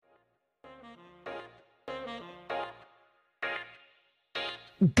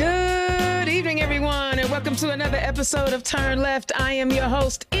Good evening, everyone, and welcome to another episode of Turn Left. I am your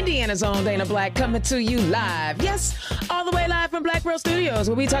host, Indiana's own Dana Black, coming to you live. Yes, all the way live from Black Pearl Studios,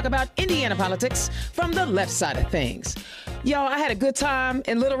 where we talk about Indiana politics from the left side of things. Y'all, I had a good time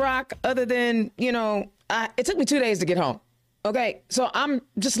in Little Rock, other than, it took me 2 days to get home. Okay, so I'm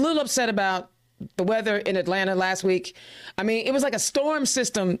just a little upset about the weather in Atlanta last week. I mean, it was like a storm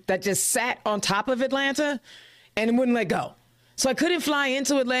system that just sat on top of Atlanta and wouldn't let go. So I couldn't fly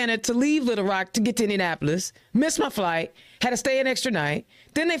into Atlanta to leave Little Rock to get to Indianapolis, missed my flight, had to stay an extra night.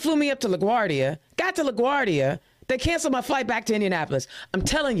 Then they flew me up to LaGuardia, got to LaGuardia, they canceled my flight back to Indianapolis. I'm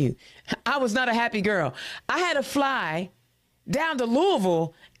telling you, I was not a happy girl. I had to fly down to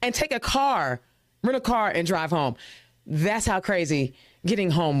Louisville and take a car, rent a car and drive home. That's how crazy getting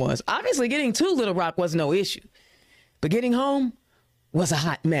home was. Obviously, getting to Little Rock was no issue, but getting home was a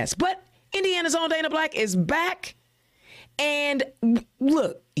hot mess. But Indiana's own Dana Black is back. And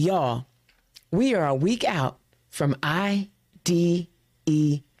look, y'all, we are a week out from IDEA.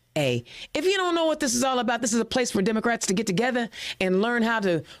 If you don't know what this is all about, this is a place for Democrats to get together and learn how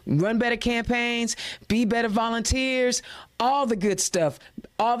to run better campaigns, be better volunteers, all the good stuff,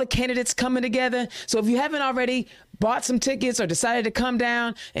 all the candidates coming together. So if you haven't already bought some tickets or decided to come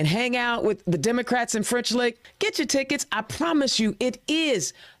down and hang out with the Democrats in French Lick, get your tickets. I promise you, it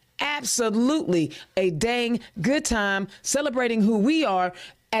is absolutely a dang good time celebrating who we are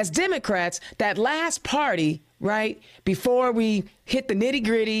as Democrats. That last party, right, before we hit the nitty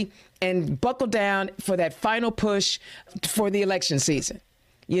gritty and buckle down for that final push for the election season,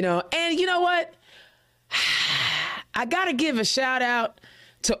 and you know what? I got to give a shout out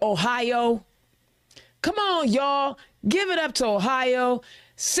to Ohio. Come on, y'all. Give it up to Ohio.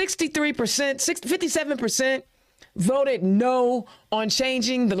 63%, 57% voted no on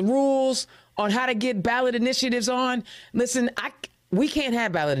changing the rules on how to get ballot initiatives on. Listen, we can't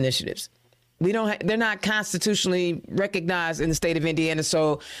have ballot initiatives. They're not constitutionally recognized in the state of Indiana.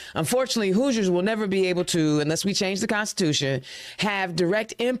 So unfortunately, Hoosiers will never be able to, unless we change the Constitution, have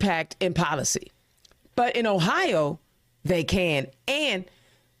direct impact in policy. But in Ohio, they can. And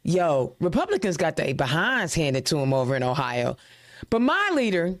Republicans got their behinds handed to them over in Ohio. But my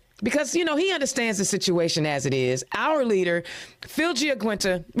leader, because, he understands the situation as it is, our leader, Phil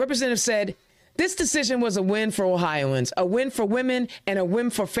Giaquinta, representative, said, this decision was a win for Ohioans, a win for women, and a win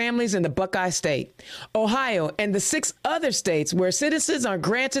for families in the Buckeye State. Ohio and the 6 other states where citizens are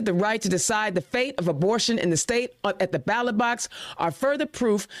granted the right to decide the fate of abortion in the state at the ballot box are further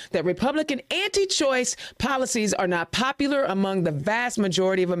proof that Republican anti-choice policies are not popular among the vast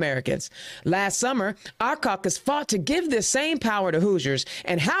majority of Americans. Last summer, our caucus fought to give this same power to Hoosiers,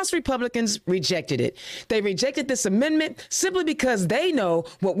 and House Republicans rejected it. They rejected this amendment simply because they know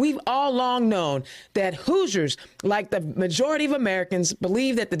what we've all long known, that Hoosiers, like the majority of Americans,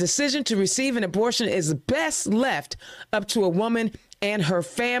 believe that the decision to receive an abortion is best left up to a woman and her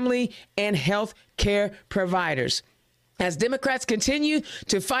family and health care providers. As Democrats continue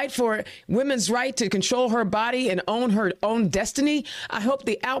to fight for women's right to control her body and own her own destiny, I hope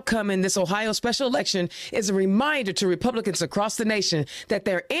the outcome in this Ohio special election is a reminder to Republicans across the nation that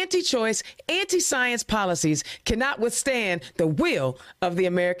their anti-choice, anti-science policies cannot withstand the will of the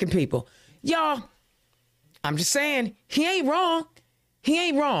American people. Y'all, I'm just saying, he ain't wrong. He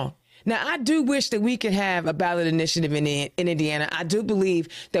ain't wrong. Now, I do wish that we could have a ballot initiative in Indiana. I do believe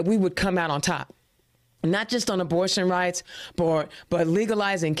that we would come out on top, not just on abortion rights, but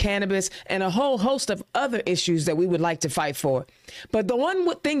legalizing cannabis and a whole host of other issues that we would like to fight for. But the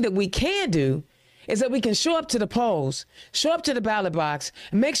one thing that we can do is that we can show up to the polls, show up to the ballot box,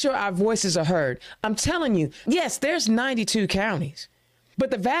 and make sure our voices are heard. I'm telling you, yes, there's 92 counties. But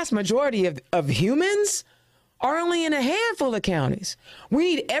the vast majority of humans are only in a handful of counties.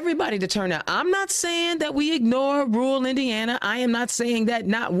 We need everybody to turn out. I'm not saying that we ignore rural Indiana. I am not saying that,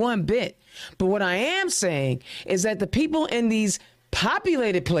 not one bit. But what I am saying is that the people in these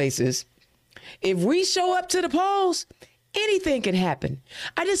populated places, if we show up to the polls, anything can happen.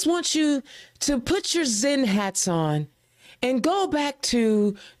 I just want you to put your Zen hats on and go back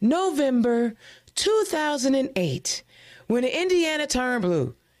to November 2008. When Indiana turned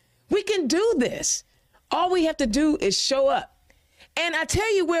blue. We can do this. All we have to do is show up. And I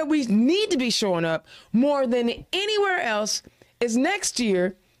tell you where we need to be showing up more than anywhere else is next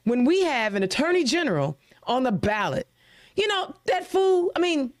year when we have an attorney general on the ballot. That fool,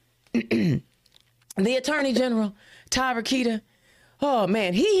 the attorney general, Ty Rokita, oh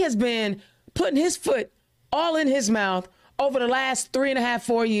man, he has been putting his foot all in his mouth over the last 3.5,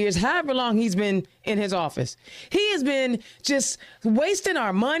 4 years, however long he's been in his office. He has been just wasting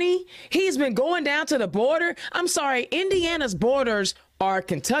our money. He's been going down to the border. I'm sorry, Indiana's borders are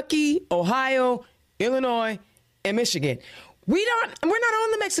Kentucky, Ohio, Illinois, and Michigan. We're not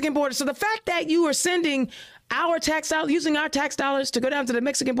on the Mexican border. So the fact that you are sending our tax dollars, using our tax dollars to go down to the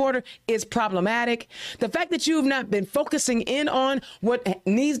Mexican border is problematic. The fact that you have not been focusing in on what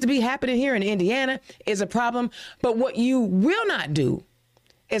needs to be happening here in Indiana is a problem. But what you will not do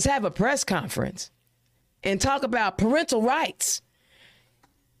is have a press conference and talk about parental rights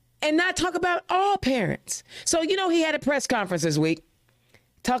and not talk about all parents. So, he had a press conference this week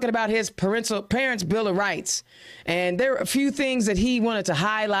talking about his parents' Bill of Rights. And there were a few things that he wanted to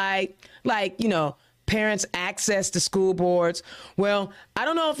highlight, like, parents' access to school boards. Well, I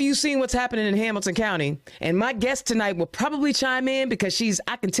don't know if you've seen what's happening in Hamilton County, and my guest tonight will probably chime in because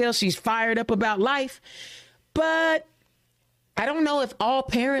I can tell she's fired up about life, but I don't know if all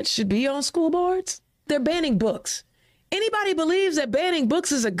parents should be on school boards. They're banning books. Anybody believes that banning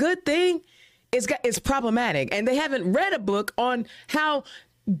books is a good thing, it's problematic, and they haven't read a book on how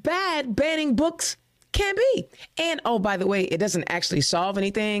bad banning books can be. And, oh, by the way, it doesn't actually solve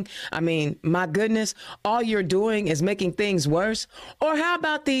anything. I mean, my goodness, all you're doing is making things worse. Or how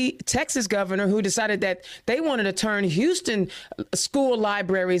about the Texas governor who decided that they wanted to turn Houston school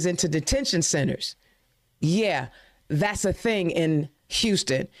libraries into detention centers? Yeah, that's a thing in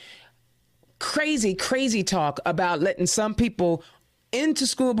Houston. Crazy, crazy talk about letting some people into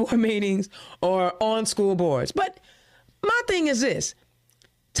school board meetings or on school boards. But my thing is this.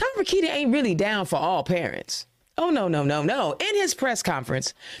 Tom Rikita ain't really down for all parents. Oh, no, no, no, no. In his press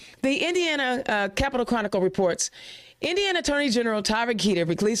conference, the Indiana Capitol Chronicle reports Indiana Attorney General Tom Rikita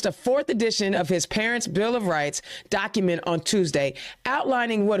released a fourth edition of his Parents' Bill of Rights document on Tuesday,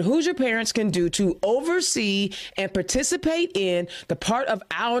 outlining what Hoosier parents can do to oversee and participate in the part of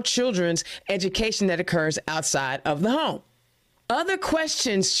our children's education that occurs outside of the home. Other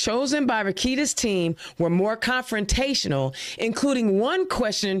questions chosen by Rikita's team were more confrontational, including one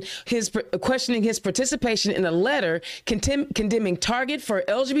questioning his participation in a letter condemning Target for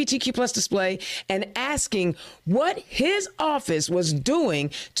LGBTQ plus display and asking what his office was doing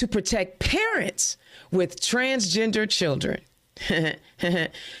to protect parents with transgender children.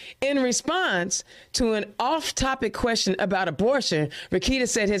 In response to an off-topic question about abortion, Rikita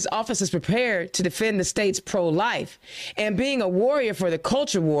said his office is prepared to defend the state's pro-life. And being a warrior for the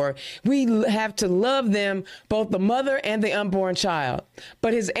culture war, we have to love them, both the mother and the unborn child.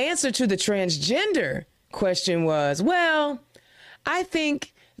 But his answer to the transgender question was, I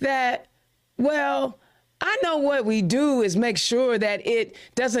think that, I know what we do is make sure that it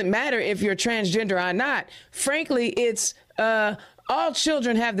doesn't matter if you're transgender or not. Frankly, it's all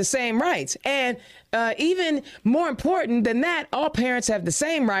children have the same rights. And even more important than that, all parents have the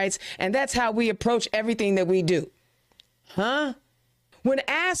same rights. And that's how we approach everything that we do. Huh? When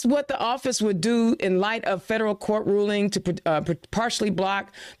asked what the office would do in light of federal court ruling to partially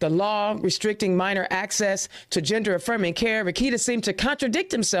block the law restricting minor access to gender-affirming care, Rikita seemed to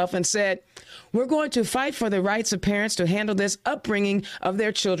contradict himself and said, "We're going to fight for the rights of parents to handle this upbringing of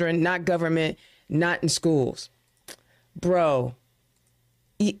their children, not government, not in schools." Bro,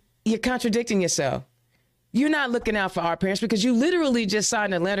 you're contradicting yourself. You're not looking out for our parents because you literally just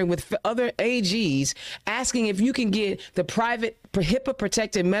signed a letter with other AGs asking if you can get the private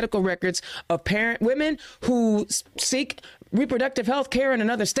HIPAA-protected medical records of women who seek reproductive health care in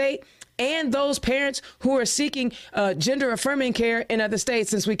another state and those parents who are seeking gender-affirming care in other states,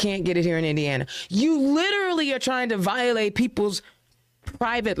 since we can't get it here in Indiana. You literally are trying to violate people's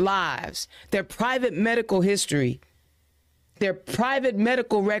private lives, their private medical history, their private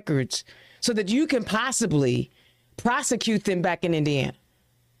medical records, so that you can possibly prosecute them back in Indiana.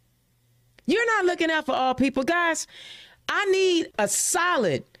 You're not looking out for all people. Guys, I need a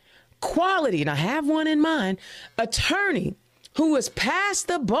solid, quality, and I have one in mind, attorney who is past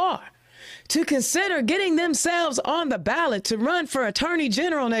the bar to consider getting themselves on the ballot to run for attorney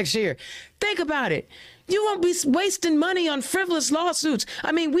general next year. Think about it. You won't be wasting money on frivolous lawsuits.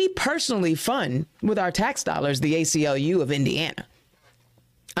 I mean, we personally fund with our tax dollars the ACLU of Indiana.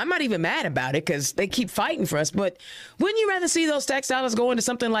 I'm not even mad about it because they keep fighting for us. But wouldn't you rather see those tax dollars go into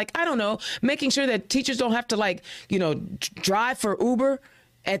something like, I don't know, making sure that teachers don't have to drive for Uber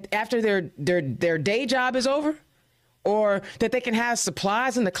after their day job is over? Or that they can have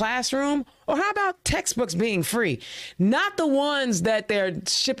supplies in the classroom? Or how about textbooks being free? Not the ones that they're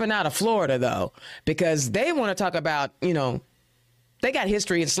shipping out of Florida, though, because they want to talk about, they got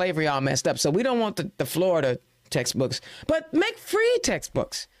history and slavery all messed up. So we don't want the Florida textbooks, but make free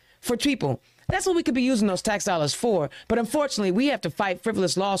textbooks for people. That's what we could be using those tax dollars for. But unfortunately, we have to fight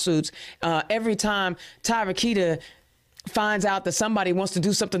frivolous lawsuits every time Tyra Keita finds out that somebody wants to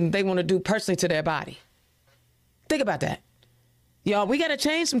do something they want to do personally to their body. Think about that. Y'all, we got to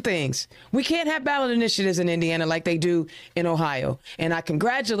change some things. We can't have ballot initiatives in Indiana like they do in Ohio. And I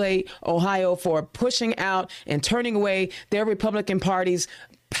congratulate Ohio for pushing out and turning away their Republican Party's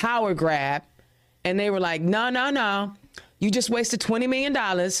power grab. And they were like, no. You just wasted $20 million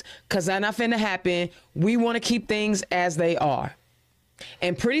because that's not finna happen. We want to keep things as they are.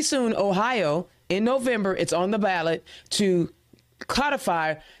 And pretty soon, Ohio, in November, it's on the ballot to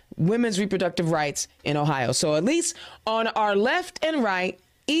codify women's reproductive rights in Ohio. So at least on our left and right,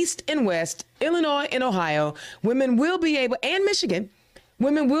 east and west, Illinois and Ohio, women will be able, and Michigan,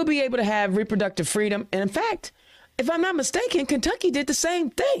 women will be able to have reproductive freedom. And in fact, if I'm not mistaken, Kentucky did the same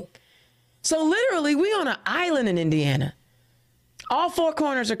thing. So literally, we on an island in Indiana. All four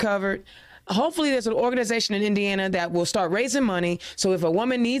corners are covered. Hopefully there's an organization in Indiana that will start raising money. So if a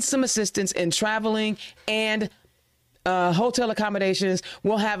woman needs some assistance in traveling and hotel accommodations,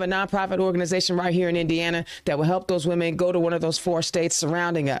 we'll have a nonprofit organization right here in Indiana that will help those women go to one of those 4 states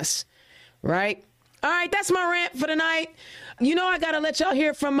surrounding us. Right? All right, that's my rant for tonight. You know, I got to let y'all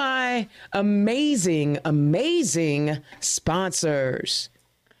hear from my amazing, amazing sponsors.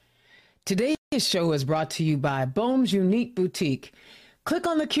 Today's show is brought to you by Bohm's Unique Boutique. Click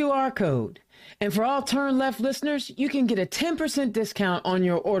on the QR code. And for all Turn Left listeners, you can get a 10% discount on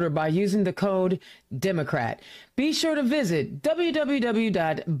your order by using the code Democrat. Be sure to visit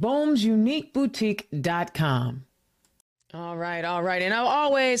www.bohmsuniqueboutique.com. All right. And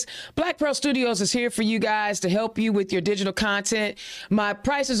always, Black Pearl Studios is here for you guys to help you with your digital content. My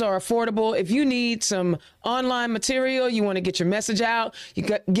prices are affordable. If you need some online material, you want to get your message out, you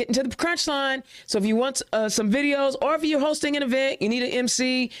get into the crunch line. So if you want some videos, or if you're hosting an event, you need an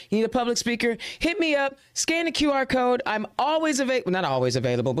MC, you need a public speaker, hit me up, scan the QR code. I'm always available, not always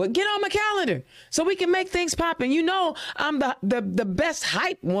available, but get on my calendar so we can make things poppin'. You know, I'm the best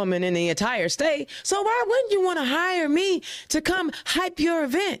hype woman in the entire state. So why wouldn't you want to hire me to come hype your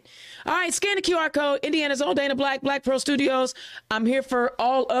event? All right, scan the QR code, Indiana's own Dana Black, Black Pearl Studios. I'm here for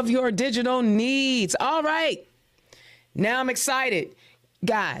all of your digital needs. All right. Now I'm excited.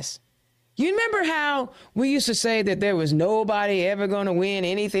 Guys, you remember how we used to say that there was nobody ever going to win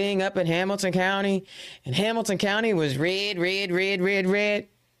anything up in Hamilton County? And Hamilton County was red.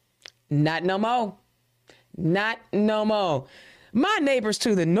 Not no more. Not no more. My neighbors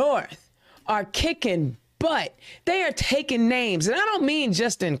to the north are kicking butt. They are taking names. And I don't mean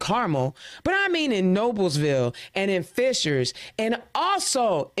just in Carmel, but I mean in Noblesville and in Fishers and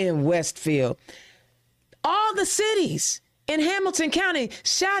also in Westfield. All the cities in Hamilton County.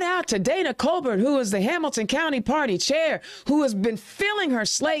 Shout out to Dana Colbert, who is the Hamilton County Party chair, who has been filling her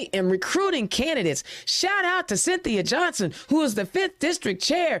slate and recruiting candidates. Shout out to Cynthia Johnson, who is the 5th District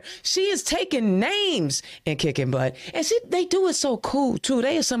chair. She is taking names and kicking butt. And they do it so cool, too.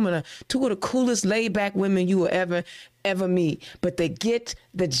 They are two of the coolest laid-back women you will ever meet, but they get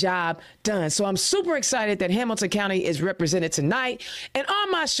the job done. So I'm super excited that Hamilton County is represented tonight. And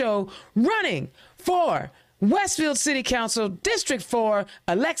on my show, running for Westfield City Council District 4,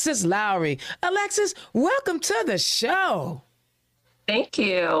 Alexis Lowry. Alexis, welcome to the show. Thank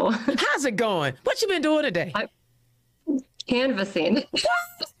you. How's it going? What you been doing today? Canvassing.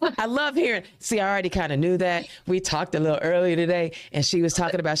 I love hearing. See, I already kind of knew that. We talked a little earlier today, and she was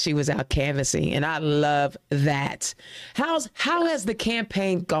talking about she was out canvassing, and I love that. How has the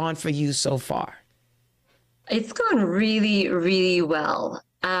campaign gone for you so far? It's gone really, really well.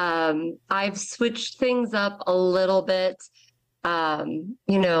 I've switched things up a little bit, ruffling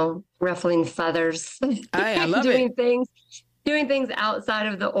feathers. I love doing things outside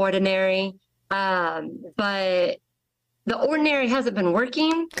of the ordinary. But the ordinary hasn't been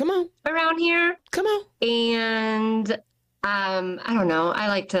working. Come on. Around here. Come on. And I don't know. I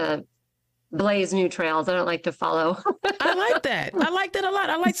like to blaze new trails. I don't like to follow. I like that. I like that a lot.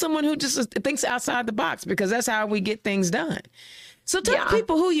 I like someone who just thinks outside the box, because that's how we get things done. So tell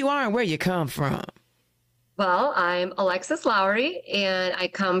people who you are and where you come from. Well, I'm Alexis Lowry, and I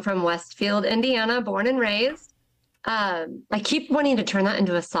come from Westfield, Indiana, born and raised. I keep wanting to turn that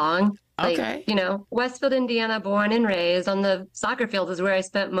into a song. Okay. Westfield, Indiana, born and raised. On the soccer field is where I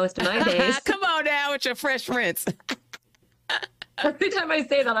spent most of my days. Come on now with your Fresh Prince. Every time I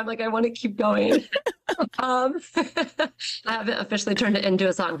say that, I'm like, I want to keep going. I haven't officially turned it into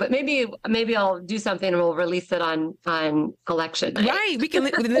a song, but maybe I'll do something and we'll release it on election night. Right. We can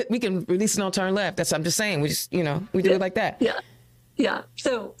release it on Turn Left. I'm just saying. We just, we do it like that. Yeah. Yeah.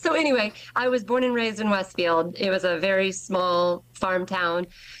 So anyway, I was born and raised in Westfield. It was a very small farm town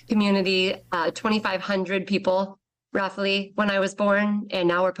community, 2,500 people roughly when I was born, and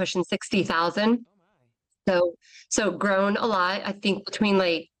now we're pushing 60,000. So grown a lot. I think between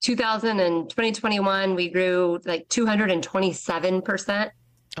like 2000 and 2021, we grew like 227%.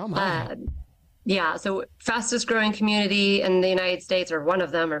 Oh my. Yeah, so fastest growing community in the United States, or one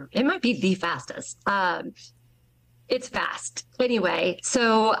of them, or it might be the fastest. It's fast. Anyway,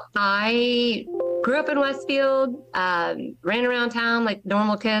 so I grew up in Westfield, ran around town like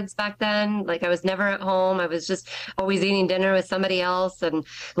normal kids back then. Like I was never at home. I was just always eating dinner with somebody else, and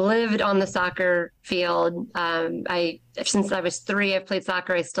lived on the soccer field. Since I was 3, I've played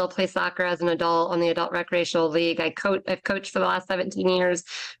soccer. I still play soccer as an adult on the Adult Recreational League. I've coached for the last 17 years,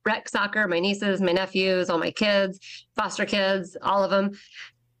 rec soccer, my nieces, my nephews, all my kids, foster kids, all of them.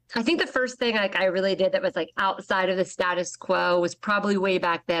 I think the first thing like I really did that was like outside of the status quo was probably way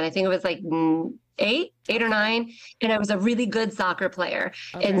back then. I think it was like 8 or 9, and I was a really good soccer player.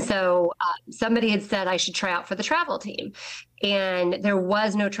 Okay. And so somebody had said I should try out for the travel team, and there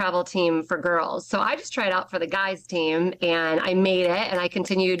was no travel team for girls. So I just tried out for the guys team, and I made it, and I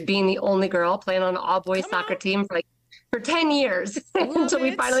continued being the only girl playing on an all boys soccer team for 10 years until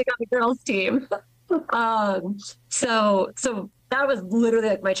we finally got the girls team. So that was literally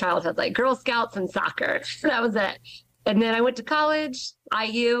like my childhood, like Girl Scouts and soccer. That was it. And then I went to college,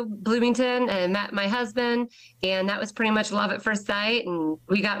 IU, Bloomington, and met my husband. And that was pretty much love at first sight. And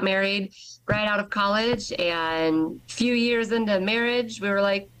we got married right out of college. And a few years into marriage, we were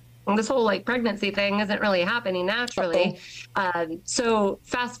like, well, this whole like pregnancy thing isn't really happening naturally. So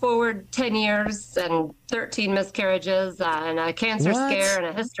fast forward 10 years and 13 miscarriages and a cancer scare and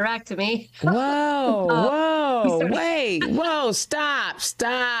a hysterectomy. Whoa, wait, stop.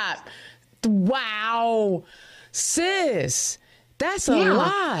 Wow, sis, that's a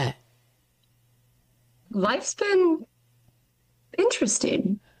lot. Life's been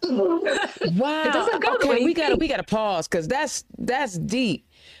interesting. Wow. It doesn't go okay, we gotta pause because that's deep.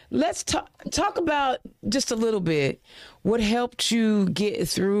 Let's talk about just a little bit what helped you get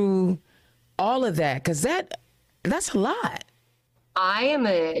through all of that, because that's a lot. I am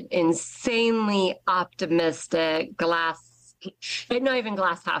an insanely optimistic not even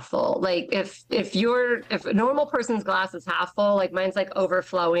glass half full. Like if a normal person's glass is half full, like mine's like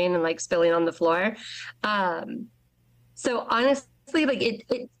overflowing and like spilling on the floor. So honestly, like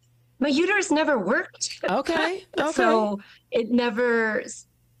my uterus never worked. Okay. So it never.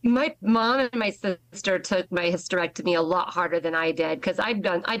 My mom and my sister took my hysterectomy a lot harder than I did, because I'd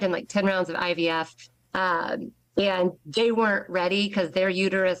done like 10 rounds of IVF, and they weren't ready because their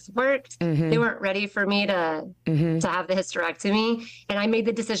uterus worked. Mm-hmm. They weren't ready for me to have the hysterectomy, and I made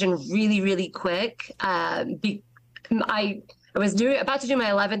the decision really, really quick. I was about to do my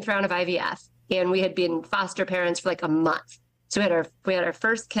 11th round of IVF, and we had been foster parents for like a month. So we had our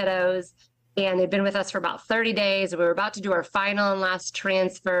first kiddos. And they'd been with us for about 30 days. We were about to do our final and last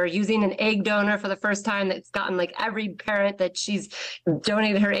transfer using an egg donor for the first time that's gotten like every parent that she's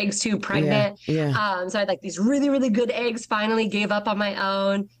donated her eggs to pregnant. Yeah. So I had like these really, really good eggs, finally gave up on my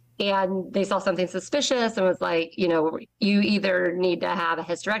own. And they saw something suspicious and was like, you either need to have a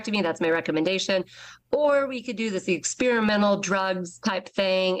hysterectomy, that's my recommendation, or we could do this experimental drugs type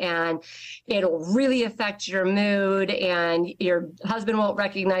thing, and it'll really affect your mood, and your husband won't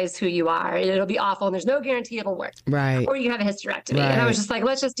recognize who you are. It'll be awful, and there's no guarantee it'll work. Right. Or you have a hysterectomy. Right. And I was just like,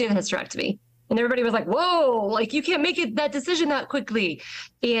 let's just do the hysterectomy. And everybody was like, whoa, like you can't make that decision that quickly.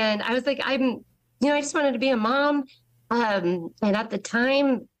 And I was like, I just wanted to be a mom. And at the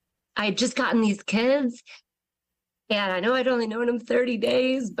time, I had just gotten these kids, and I know I'd only known them 30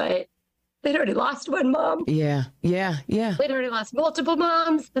 days, but they'd already lost one mom. Yeah. They'd already lost multiple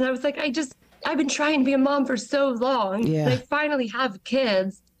moms. And I was like, I've been trying to be a mom for so long. Yeah. I finally have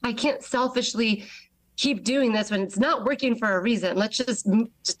kids. I can't selfishly keep doing this when it's not working for a reason. Let's just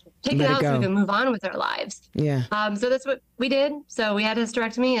take it out so we can move on with our lives. Yeah. So that's what we did. So we had a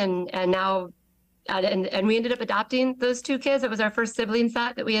hysterectomy, and now and we ended up adopting those 2 kids. It was our first sibling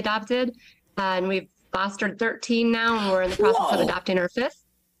set that we adopted, and we've fostered 13 now, and we're in the process of adopting our 5th.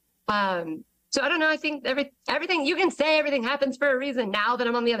 So I don't know. I think everything you can say, everything happens for a reason. Now that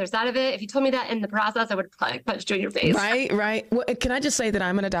I'm on the other side of it, if you told me that in the process, I would have punched you in your face. Right. Well, can I just say that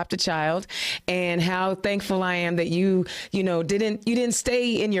I'm an adopted child, and how thankful I am that you didn't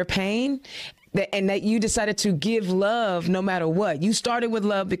stay in your pain. And that you decided to give love no matter what. You started with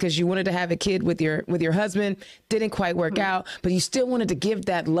love because you wanted to have a kid with your husband. Didn't quite work out, but you still wanted to give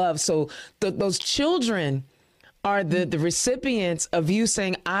that love. So those children are the recipients of you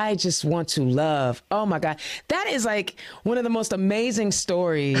saying, I just want to love. Oh my God. That is like one of the most amazing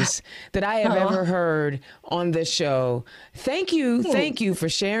stories that I have ever heard on this show. Thank you. Thank you for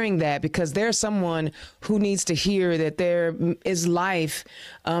sharing that, because there's someone who needs to hear that there is life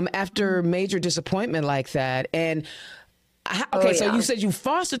after major disappointment like that. And okay, so you said you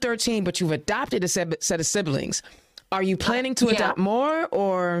fostered 13, but you've adopted a set of siblings. Are you planning to adopt more,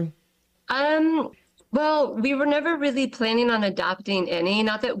 or? Well, we were never really planning on adopting any.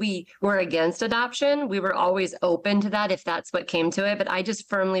 Not that we were against adoption. We were always open to that if that's what came to it. But I just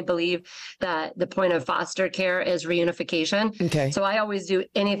firmly believe that the point of foster care is reunification. Okay. So I always do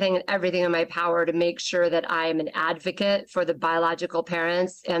anything and everything in my power to make sure that I'm an advocate for the biological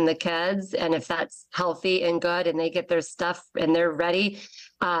parents and the kids. And if that's healthy and good and they get their stuff and they're ready,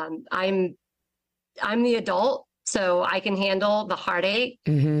 I'm the adult. So I can handle the heartache.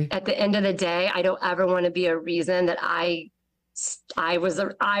 At the end of the day, I don't ever want to be a reason that I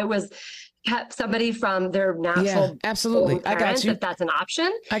was kept somebody from their natural. Absolutely. Parents, I got you. if that's an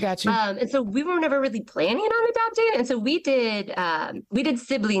option. I got you. And so we were never really planning on adopting. And so we did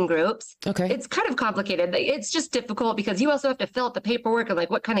sibling groups. Okay. It's kind of complicated. It's just difficult because you also have to fill out the paperwork of like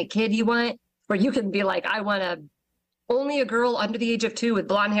what kind of kid you want, where you can be like, I want only a girl under the age of 2 with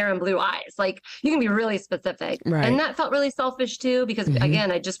blonde hair and blue eyes. Like, you can be really specific. Right. And that felt really selfish too, because again,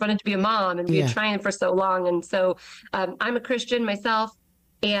 I just wanted to be a mom, and we were trying for so long. And so I'm a Christian myself.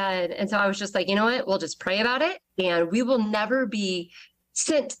 And so I was just like, you know what, we'll just pray about it. And we will never be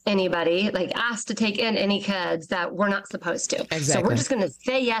sent anybody, like asked to take in any kids that we're not supposed to. Exactly. So we're just going to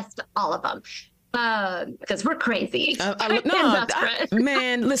say yes to all of them. Because we're crazy.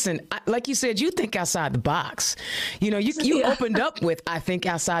 Man, listen, like you said, you think outside the box. You know, you opened up with, I think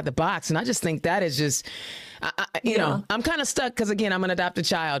outside the box. And I just think that is just, you know, I'm kind of stuck because, again, I'm an adopted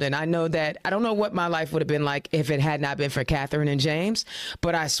child. And I know that I don't know what my life would have been like if it had not been for Catherine and James.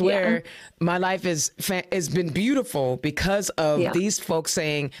 But I swear my life has been beautiful because of these folks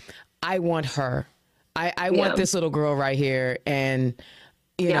saying, I want her. I want this little girl right here. And,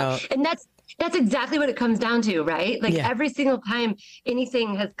 you know. And that's exactly what it comes down to, right? Like every single time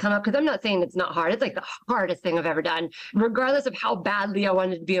anything has come up, because I'm not saying it's not hard. It's like the hardest thing I've ever done, regardless of how badly I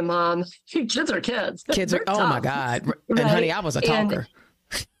wanted to be a mom. Kids are kids. Kids are, oh my God. And honey, I was a talker.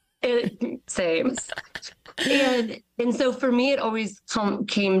 Same. And so for me, it always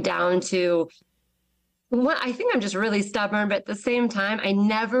came down to what I think I'm just really stubborn, but at the same time, I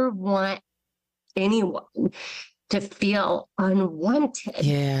never want anyone to feel unwanted.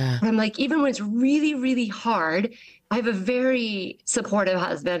 Yeah. I'm like, even when it's really, really hard, I have a very supportive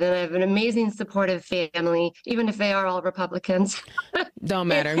husband and I have an amazing supportive family, even if they are all Republicans. Don't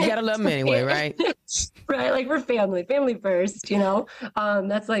matter. You gotta love them anyway, right? Right. Like, we're family first, you know?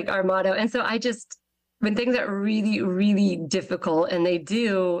 That's like our motto. And so when things are really, really difficult, and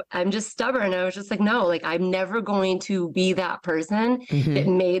I'm just stubborn. I was just like, no, like, I'm never going to be that person that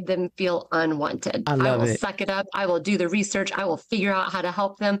made them feel unwanted. I will suck it up. I will do the research. I will figure out how to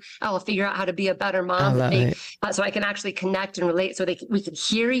help them. I will figure out how to be a better mom so I can actually connect and relate, so we can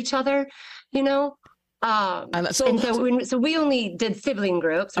hear each other, you know? So we only did sibling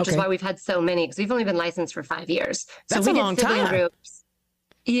groups, which is why we've had so many, because we've only been licensed for 5 years. That's a long time. Groups.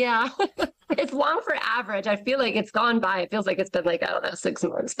 Yeah, it's long for average. I feel like it's gone by. It feels like it's been like, I don't know, 6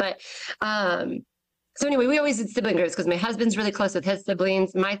 months. But so anyway, we always did sibling groups because my husband's really close with his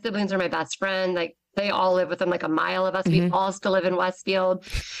siblings. My siblings are my best friend. Like, they all live within like a mile of us. We all still live in Westfield.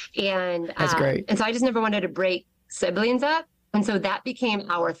 And that's great. And so I just never wanted to break siblings up. And so that became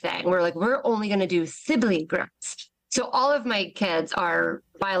our thing. We're like, we're only going to do sibling groups. So all of my kids are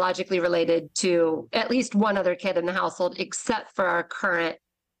biologically related to at least one other kid in the household, except for our current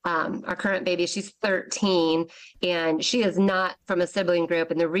baby. She's 13 and she is not from a sibling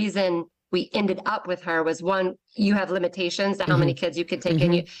group. And the reason we ended up with her was, one, you have limitations to how many kids you can take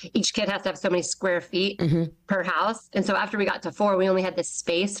in. Each kid has to have so many square feet per house. And so after we got to 4, we only had the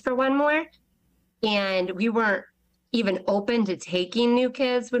space for one more. And we weren't even open to taking new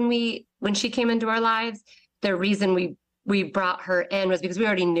kids when she came into our lives. The reason we brought her in was because we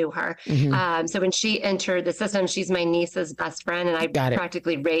already knew her. So when she entered the system, she's my niece's best friend, and I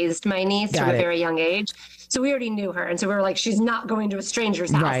practically raised my niece from a very young age. So we already knew her. And so we were like, she's not going to a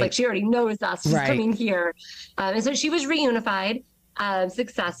stranger's house. Like, she already knows us. She's coming here. And so she was reunified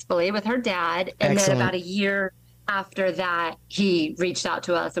successfully with her dad. And then about a year after that, he reached out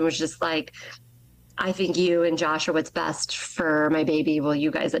to us and was just like, I think you and Josh are what's best for my baby. Will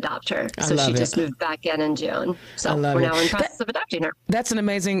you guys adopt her? So she just moved back in June. So we're now in process of adopting her. That's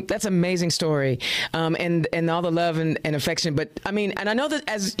amazing story. And all the love and affection. But I mean, and I know that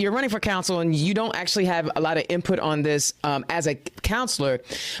as you're running for council and you don't actually have a lot of input on this as a counselor,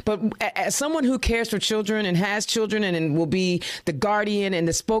 but as someone who cares for children and has children and will be the guardian and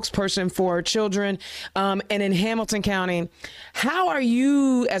the spokesperson for children, and in Hamilton County, how are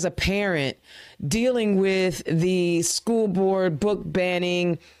you as a parent dealing with the school board book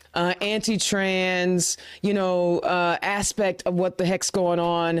banning, anti-trans, aspect of what the heck's going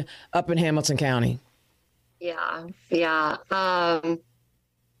on up in Hamilton County? Yeah.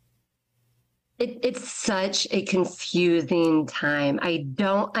 It's such a confusing time. I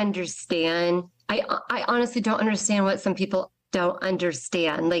don't understand. I honestly don't understand what some people don't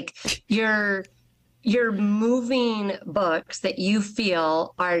understand. Like you're moving books that you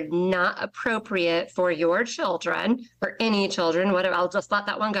feel are not appropriate for your children or any children, whatever. I'll just let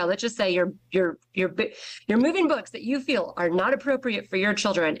that one go. Let's just say you're moving books that you feel are not appropriate for your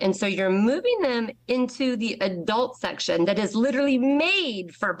children. And so you're moving them into the adult section that is literally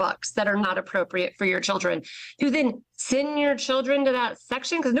made for books that are not appropriate for your children. You then send your children to that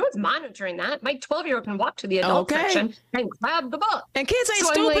section because no one's monitoring that. My 12-year-old can walk to the adult section and grab the book. And kids ain't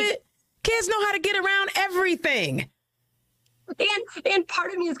stupid. Kids know how to get around everything. And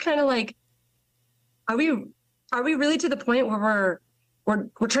part of me is kind of like, are we really to the point where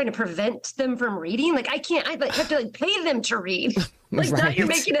we're trying to prevent them from reading? Like I have to pay them to read. Like now you're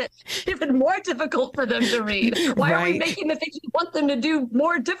making it even more difficult for them to read. Why are we making the things we want them to do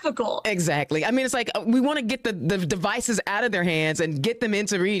more difficult? Exactly. I mean, it's like we want to get the devices out of their hands and get them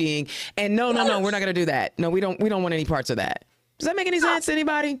into reading. And no, we're not going to do that. No, we don't want any parts of that. Does that make any sense to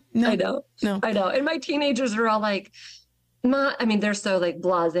anybody? No. I know. And my teenagers are all like, Mom, I mean, they're so like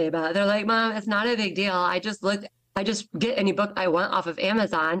blasé about it. They're like, Mom, it's not a big deal. I just get any book I want off of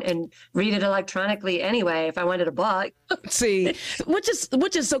Amazon and read it electronically anyway if I wanted a book. See, which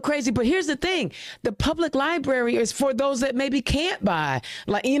is so crazy. But here's the thing. The public library is for those that maybe can't buy.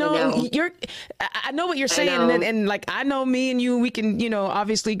 Like, I know what you're saying. And like, I know me and you, we can,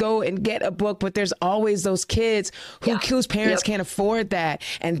 obviously go and get a book, but there's always those kids whose parents can't afford that.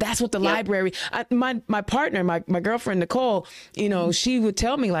 And that's what the library, my partner, my girlfriend, Nicole, she would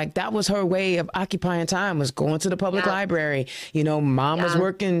tell me like that was her way of occupying time, was going to the public library. Mom was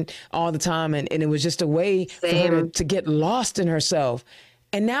working all the time and it was just a way for her to get lost in herself.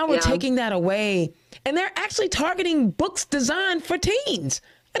 And now we're taking that away and they're actually targeting books designed for teens.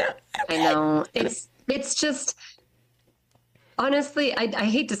 I know. It's just, honestly, I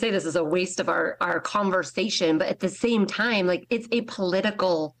hate to say this is a waste of our conversation, but at the same time, like it's a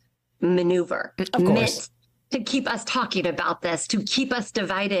political maneuver. Of course. To keep us talking about this, to keep us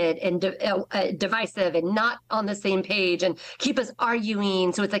divided and divisive and not on the same page and keep us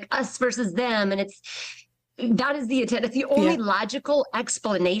arguing. So it's like us versus them. And that is the intent. It's the only logical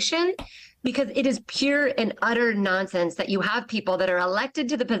explanation because it is pure and utter nonsense that you have people that are elected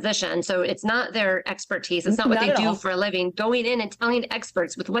to the position. So it's not their expertise. It's not what they do for a living, going in and telling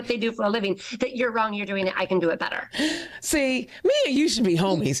experts with what they do for a living that you're wrong, you're doing it, I can do it better. See, me and you should be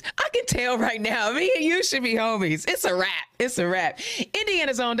homies. I can tell right now, me and you should be homies. It's a wrap. It's a wrap.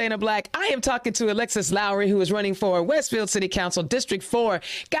 Indiana's own Dana Black. I am talking to Alexis Lowry, who is running for Westfield City Council District 4.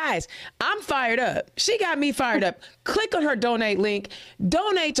 Guys, I'm fired up. She got me fired up. Click on her donate link.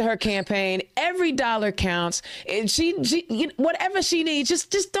 Donate to her campaign. Every dollar counts. And she whatever she needs,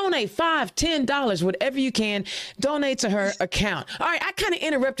 just donate $5, $10, whatever you can. Donate to her account. All right, I kind of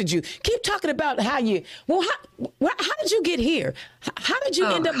interrupted you. Keep talking about how did you get here? How did you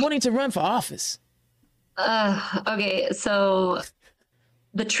end up wanting to run for office? Okay, so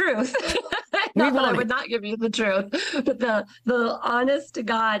the truth. I would not give you the truth, but the honest to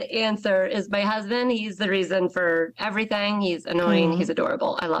God answer is my husband. He's the reason for everything. He's annoying. He's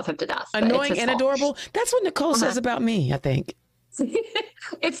adorable. I love him to death. Annoying and adorable. That's what Nicole says about me, I think.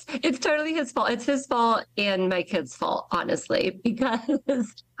 It's totally his fault. It's his fault and my kid's fault, honestly, because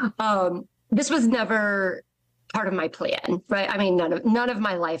this was never part of my plan, right? I mean, none of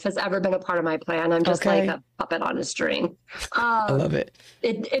my life has ever been a part of my plan. I'm just like a puppet on a string. I love it.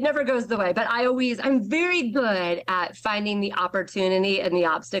 It never goes the way, but I'm very good at finding the opportunity and the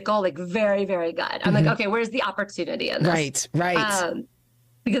obstacle, like very, very good. I'm like, okay, where's the opportunity in this? Right.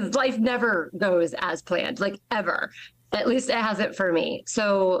 Because life never goes as planned, like ever. At least it hasn't for me.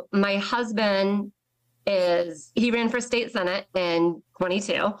 So my husband he ran for state senate in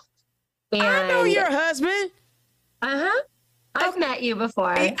 22. And I know your husband. I've met you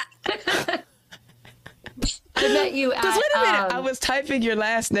before. I met you at... Because wait a minute, I was typing your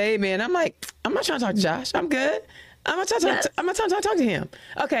last name in. I'm like, I'm not trying to talk to Josh. I'm good. I'm not trying to talk. I'm not trying to talk to him.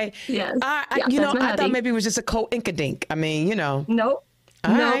 Okay. Yes. I thought maybe it was just a co-inkadink. I mean, Nope.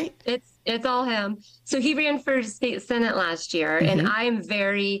 All right. It's all him. So he ran for state senate last year, and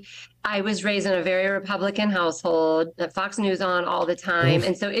I was raised in a very Republican household, Fox News on all the time.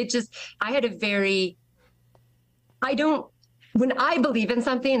 And so when I believe in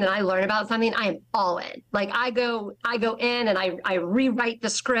something and I learn about something, I am all in. Like I go in and I rewrite the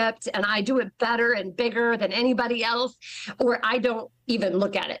script and I do it better and bigger than anybody else, or I don't even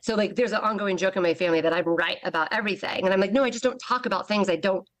look at it. So like there's an ongoing joke in my family that I'm right about everything. And I'm like, no, I just don't talk about things I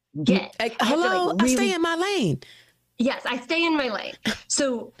don't get. I stay in my lane. Yes, I stay in my lane.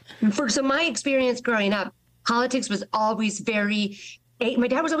 So my experience growing up, politics was always my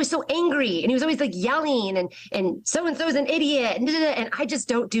dad was always so angry, and he was always like yelling and so-and-so is an idiot. And I just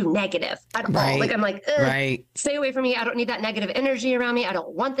don't do negative at all. Like, I'm like, stay away from me. I don't need that negative energy around me. I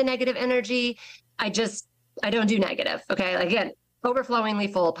don't want the negative energy. I don't do negative. Okay. Again, overflowingly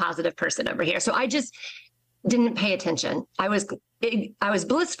full positive person over here. So I just didn't pay attention. I was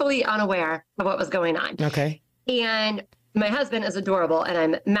blissfully unaware of what was going on. Okay. And my husband is adorable, and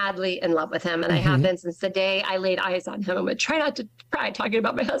I'm madly in love with him. And I have been since the day I laid eyes on him. I'm going to try not to cry talking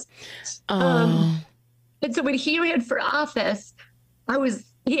about my husband. And so when he ran for office,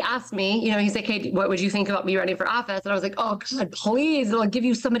 he asked me, he's like, hey, what would you think about me running for office? And I was like, oh God, please, I'll give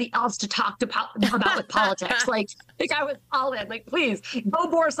you somebody else to talk about with politics. Like I was all in, like, please go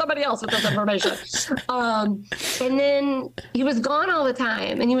bore somebody else with this information. And then he was gone all the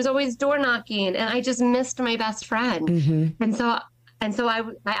time, and he was always door knocking, and I just missed my best friend. And so I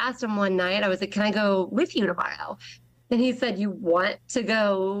asked him one night, I was like, can I go with you tomorrow? And he said, you want to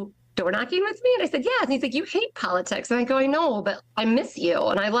go door knocking with me? And I said, yes. And he's like, you hate politics. And I go, I know, but I miss you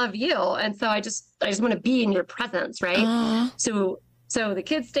and I love you. And so I just want to be in your presence. Right. So the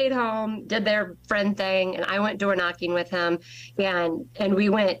kids stayed home, did their friend thing, and I went door knocking with him. And we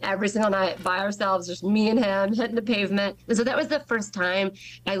went every single night by ourselves, just me and him hitting the pavement. And so that was the first time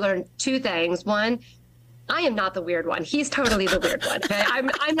I learned two things. One, I am not the weird one. He's totally the weird one. Okay?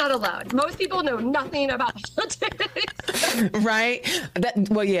 I'm not alone. Most people know nothing about politics. Right?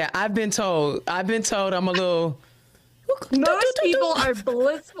 I've been told I'm a little... Most people are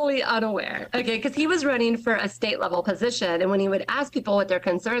blissfully unaware. Okay, because he was running for a state level position. And when he would ask people what their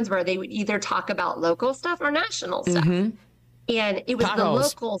concerns were, they would either talk about local stuff or national stuff. And it was the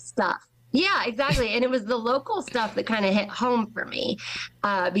local stuff. Yeah, exactly. And it was the local stuff that kind of hit home for me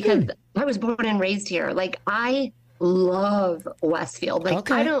because I was born and raised here. Like, I love Westfield. Like,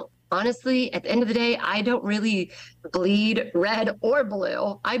 I don't, honestly, at the end of the day, I don't really bleed red or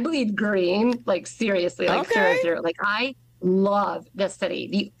blue. I bleed green, like, seriously, like, through. Like, I love this city.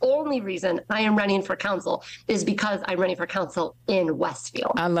 The only reason I am running for council is because I'm running for council in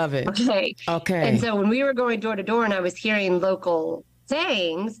Westfield. I love it. Okay. And so when we were going door to door and I was hearing local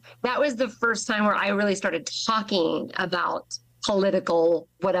things, that was the first time where I really started talking about political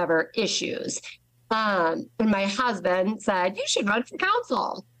whatever issues. And my husband said, you should run for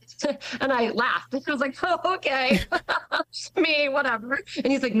council. And I laughed. I was like, oh, okay. Me, whatever. And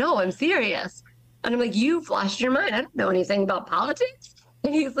he's like, no, I'm serious. And I'm like, you've lost your mind. I don't know anything about politics.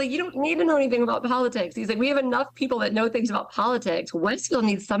 And he's like, you don't need to know anything about politics. He's like, we have enough people that know things about politics. Westfield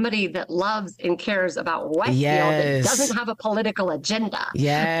needs somebody that loves and cares about Westfield that doesn't have a political agenda.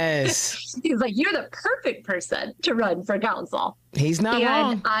 Yes. He's like, you're the perfect person to run for council. He's not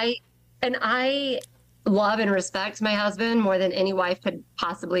wrong. I love and respect my husband more than any wife could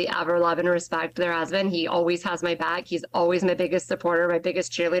possibly ever love and respect their husband. He always has my back. He's always my biggest supporter, my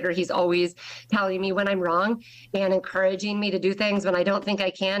biggest cheerleader. He's always telling me when I'm wrong and encouraging me to do things when I don't think I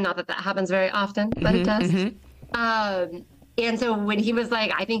can. Not that that happens very often, but it does. And so when he was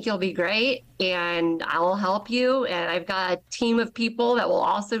like, I think you'll be great and I'll help you. And I've got a team of people that will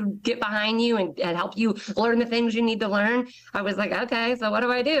also get behind you and help you learn the things you need to learn. I was like, okay, so what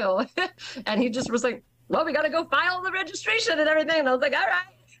do I do? And he just was like, well, we got to go file the registration and everything. And I was like, all right.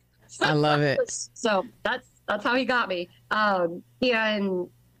 I love it. So that's how he got me. And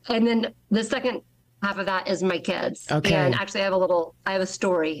then the second half of that is my kids. Okay. And actually I have a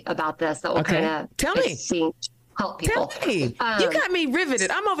story about this that will kind of tell me. Help people. Tell me. You got me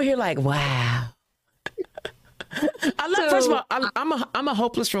riveted. I'm over here like, wow. I love. First of all, I'm a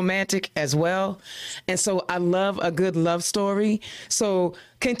hopeless romantic as well, and so I love a good love story. So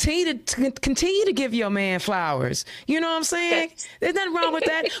continue to give your man flowers. You know what I'm saying? Yes. There's nothing wrong with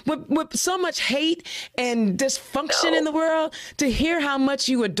that. With so much hate and dysfunction in the world, to hear how much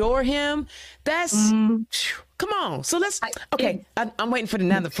you adore him, that's. Come on. So let's. Okay, I'm waiting for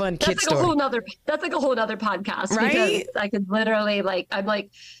another fun kid story. That's like a whole nother podcast, right? Because I could literally I'm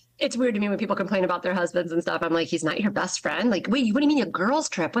like. it's weird to me when people complain about their husbands and stuff. I'm like, he's not your best friend. Like, wait, what do you mean a girls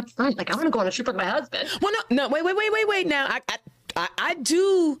trip? What's that? Like, I want to go on a trip with my husband. Well, no, wait. Now, I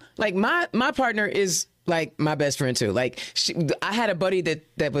do, like, my partner is like my best friend too. Like, I had a buddy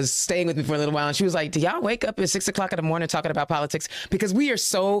that was staying with me for a little while, and she was like, do y'all wake up at 6 o'clock in the morning talking about politics? Because we are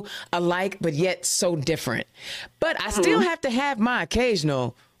so alike, but yet so different. But I still have to have my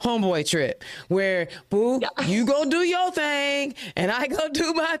occasional homeboy trip where, boo, you go do your thing and I go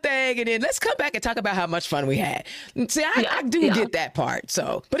do my thing, and then let's come back and talk about how much fun we had. See, I do get that part.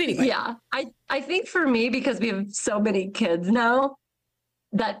 So, but anyway. Yeah, I think for me, because we have so many kids now,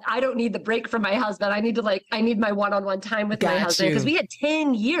 that I don't need the break from my husband. I need my one-on-one time with my husband, because we had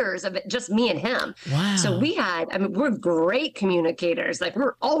 10 years of it, just me and him. Wow. So we're great communicators. Like,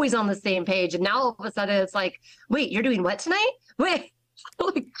 we're always on the same page. And now all of a sudden it's like, wait, you're doing what tonight? Wait,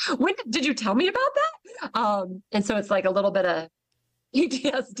 like, when did you tell me about that? And so it's like a little bit of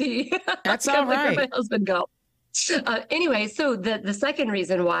PTSD. That's all right. Like, where'd my husband go? Anyway, so the second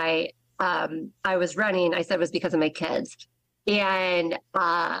reason why I was running, I said, was because of my kids. And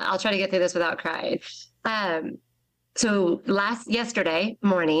I'll try to get through this without crying. So yesterday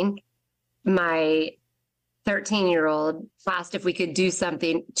morning, my 13-year-old asked if we could do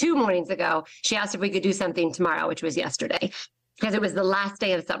something 2 mornings ago. She asked if we could do something tomorrow, which was yesterday, because it was the last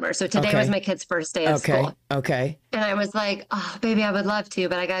day of summer. So today was my kid's first day of school. Okay. And I was like, oh, baby, I would love to,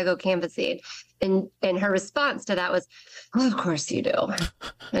 but I got to go canvassing. And her response to that was, well, of course you do.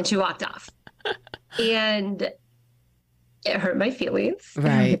 And she walked off. And it hurt my feelings.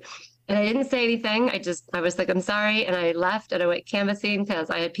 Right. And I didn't say anything. I was like, I'm sorry. And I left and I went canvassing,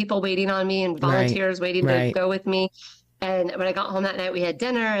 because I had people waiting on me and volunteers waiting to go with me. And when I got home that night, we had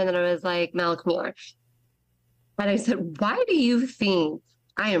dinner, and then I was like, Mel, come here. And I said, why do you think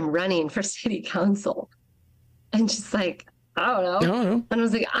I am running for city council? And she's like, I don't know. And I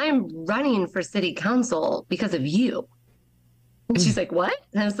was like, I'm running for city council because of you. And she's like, what?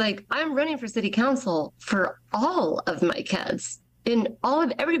 And I was like, I'm running for city council for all of my kids and all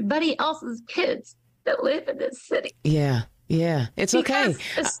of everybody else's kids that live in this city. Yeah. It's okay.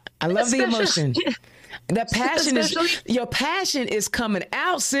 I love the emotion. That passion your passion is coming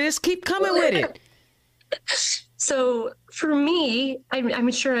out, sis. Keep coming with it. So for me,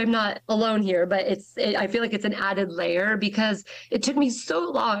 I'm sure I'm not alone here, but I feel like it's an added layer, because it took me so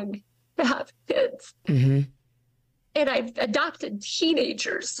long to have kids. Mm-hmm. And I've adopted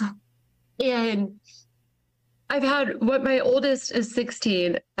teenagers, and I've had my oldest is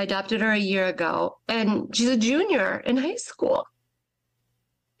 16. I adopted her a year ago, and she's a junior in high school.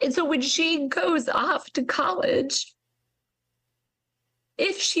 And so when she goes off to college,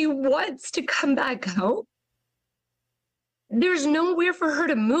 if she wants to come back home, there's nowhere for her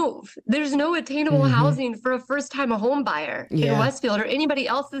to move. There's no attainable housing for a first-time home buyer in Westfield or anybody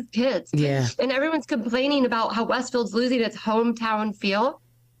else's kids. Yeah. And everyone's complaining about how Westfield's losing its hometown feel.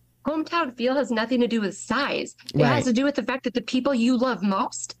 Hometown feel has nothing to do with size. It has to do with the fact that the people you love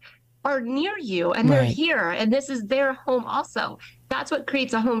most are near you, and they're here, and this is their home also. That's what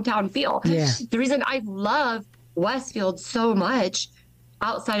creates a hometown feel. Yeah. The reason I love Westfield so much,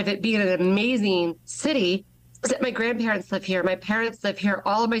 outside of it being an amazing city, my grandparents live here. My parents live here.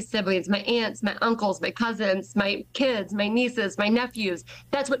 All of my siblings, my aunts, my uncles, my cousins, my kids, my nieces, my nephews.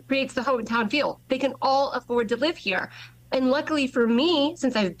 That's what creates the hometown feel. They can all afford to live here. And luckily for me,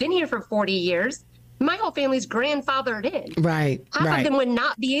 since I've been here for 40 years, my whole family's grandfathered in. Right. Half of them would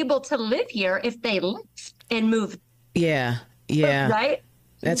not be able to live here if they left and moved. Yeah. Right?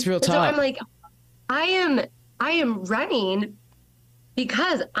 That's real talk. So I'm like, I am running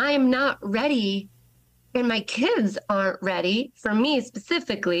because I am not ready, and my kids aren't ready, for me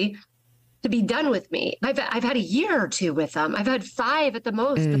specifically, to be done with me. I've had a year or two with them. I've had 5 at the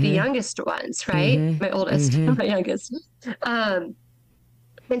most with the youngest ones, right? My oldest, my youngest. And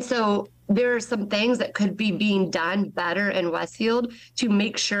so there are some things that could be being done better in Westfield to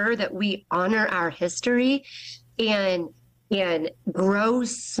make sure that we honor our history and grow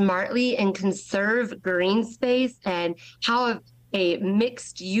smartly and conserve green space, and have a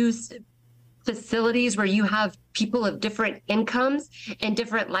mixed use facilities where you have people of different incomes and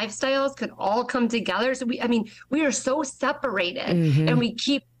different lifestyles could all come together. So we are so separated, and we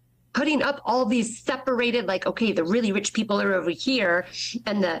keep putting up all these separated, like, okay, the really rich people are over here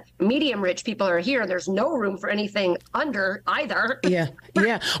and the medium rich people are here, and there's no room for anything under either. Yeah.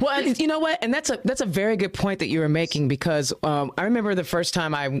 Well, you know what? And that's a very good point that you were making, because I remember the first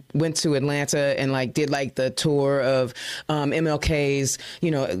time I went to Atlanta and did the tour of MLK's,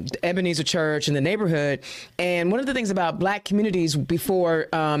 Ebenezer Church and the neighborhood. And one of the things about Black communities before,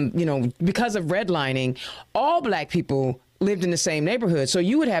 because of redlining, all Black people lived in the same neighborhood. So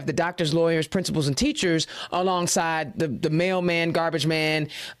you would have the doctors, lawyers, principals, and teachers alongside the mailman, garbage man.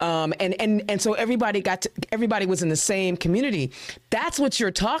 And so everybody was in the same community. That's what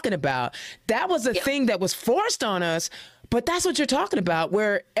you're talking about. That was a thing that was forced on us, but that's what you're talking about,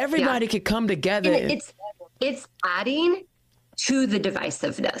 where everybody could come together. And it's adding to the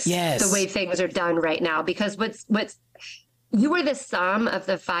divisiveness. Yes. The way things are done right now, because you are the sum of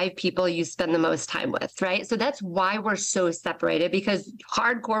the 5 people you spend the most time with, right? So that's why we're so separated, because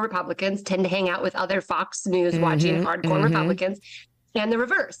hardcore Republicans tend to hang out with other Fox News watching hardcore Republicans. And the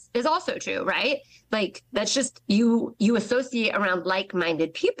reverse is also true, right? Like, that's just you associate around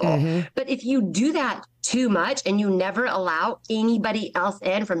like-minded people. But if you do that too much and you never allow anybody else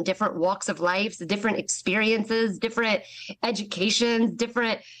in from different walks of life, different experiences, different educations,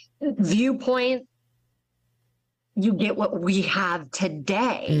 different viewpoints, you get what we have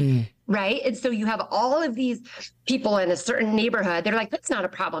today, right? And so you have all of these people in a certain neighborhood. They're like, that's not a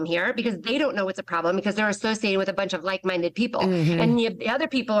problem here, because they don't know it's a problem because they're associated with a bunch of like-minded people. And you have the other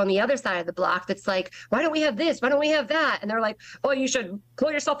people on the other side of the block that's like, why don't we have this? Why don't we have that? And they're like, well, you should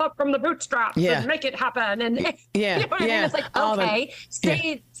pull yourself up from the bootstraps and make it happen. And you know what I mean? It's like, okay,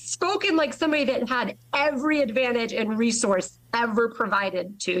 spoken like somebody that had every advantage and resource ever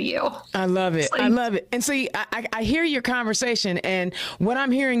provided to you. I love it. I love it. And see, I hear your conversation, and what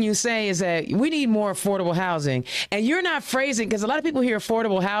I'm hearing you say is that we need more affordable housing. And you're not phrasing, because a lot of people hear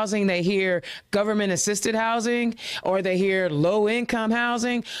affordable housing, they hear government assisted housing, or they hear low income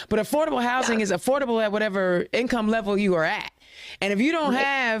housing. But affordable housing is affordable at whatever income level you are at. And if you don't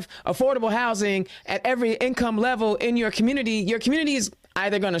have affordable housing at every income level in your community is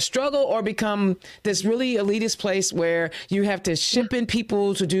either going to struggle or become this really elitist place where you have to ship in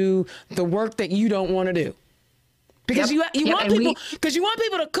people to do the work that you don't want to do. Because you want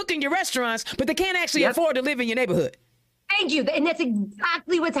people to cook in your restaurants, but they can't actually afford to live in your neighborhood. Thank you. And that's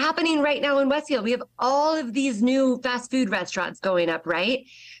exactly what's happening right now in Westfield. We have all of these new fast food restaurants going up, right?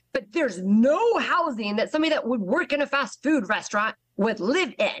 But there's no housing that somebody that would work in a fast food restaurant would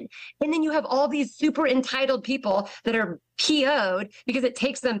live in. And then you have all these super entitled people that are PO'd because it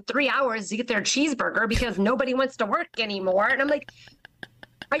takes them 3 hours to get their cheeseburger because nobody wants to work anymore. And I'm like,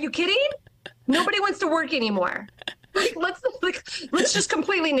 are you kidding? Nobody wants to work anymore. Let's just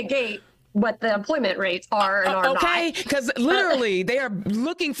completely negate what the employment rates are and are not. Okay, because literally they are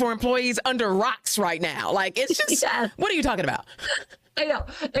looking for employees under rocks right now. Like, it's just, what are you talking about? I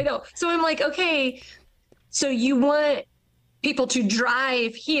know. So I'm like, okay, so you want people to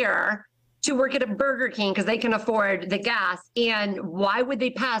drive here to work at a Burger King because they can afford the gas. And why would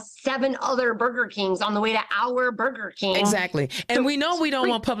they pass 7 other Burger Kings on the way to our Burger King? Exactly. And so we know we don't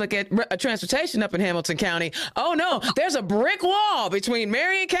want public transportation up in Hamilton County. Oh, no, there's a brick wall between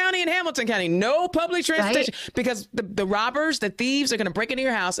Marion County and Hamilton County. No public transportation because the robbers, the thieves are going to break into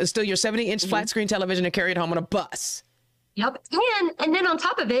your house and steal your 70-inch flat screen television and carry it home on a bus. Yep. And then on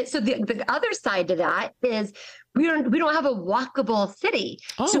top of it, so the other side to that is we don't have a walkable city.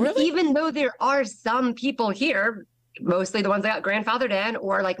 Oh, so really? Even though there are some people here, mostly the ones that got grandfathered in,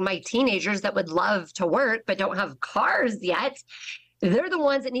 or like my teenagers that would love to work but don't have cars yet, they're the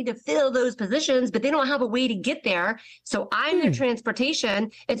ones that need to fill those positions, but they don't have a way to get there. So I'm their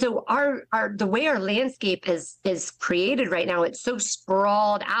transportation. And so the way our landscape is created right now, it's so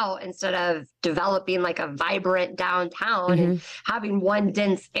sprawled out instead of developing like a vibrant downtown and having one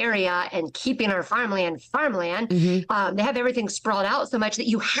dense area and keeping our farmland. They have everything sprawled out so much that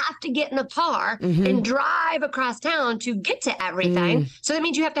you have to get in a car and drive across town to get to everything. So that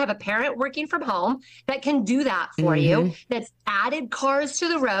means you have to have a parent working from home that can do that for you, that's added cars to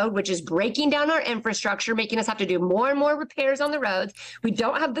the road, which is breaking down our infrastructure, making us have to do more and more repairs on the roads. We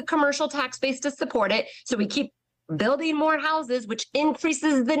don't have the commercial tax base to support it. So we keep building more houses, which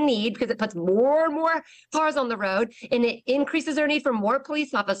increases the need because it puts more and more cars on the road, and it increases our need for more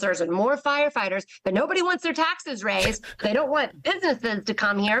police officers and more firefighters. But nobody wants their taxes raised. They don't want businesses to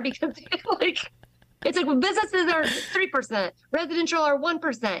come here because it's like businesses are 3%, residential are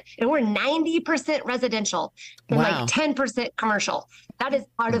 1%, and we're 90% residential and like 10% commercial. That is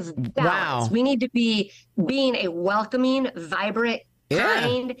out of balance. We need to be being a welcoming, vibrant,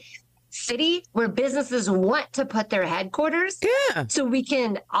 kind city where businesses want to put their headquarters. So we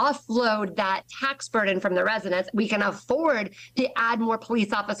can offload that tax burden from the residents. We can afford to add more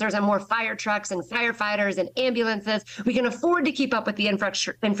police officers and more fire trucks and firefighters and ambulances. We can afford to keep up with the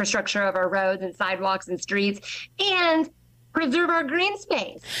infrastructure of our roads and sidewalks and streets and preserve our green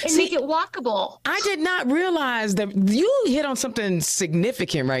space and make it walkable. I did not realize that you hit on something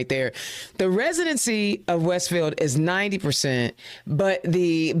significant right there. The residency of Westfield is 90%, but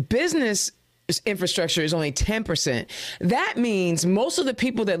the business infrastructure is only 10%. That means most of the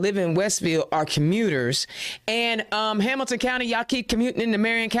people that live in Westfield are commuters. And Hamilton County, y'all keep commuting into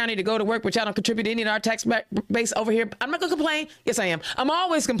Marion County to go to work, which y'all don't contribute any of our tax base over here. I'm not going to complain. Yes, I am. I'm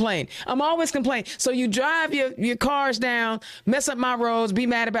always complaining. So you drive your cars down, mess up my roads, be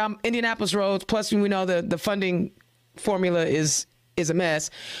mad about Indianapolis roads. Plus, we know the funding formula is a mess.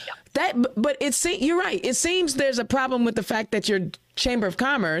 Yeah. But you're right. It seems there's a problem with the fact that your Chamber of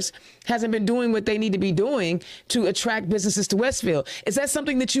Commerce hasn't been doing what they need to be doing to attract businesses to Westfield. Is that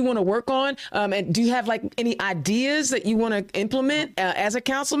something that you want to work on? And do you have like any ideas that you want to implement as a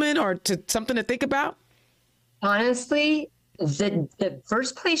councilman, or something to think about? Honestly, the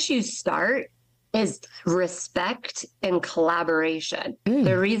first place you start is respect and collaboration.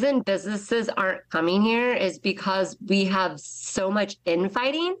 The reason businesses aren't coming here is because we have so much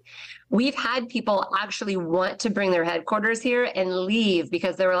infighting. We've had people actually want to bring their headquarters here and leave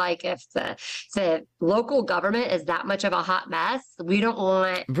because they were like, if the local government is that much of a hot mess, we don't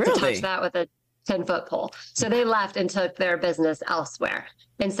want to touch that with a 10-foot pole. So they left and took their business elsewhere.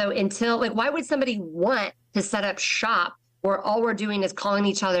 And so why would somebody want to set up shop where all we're doing is calling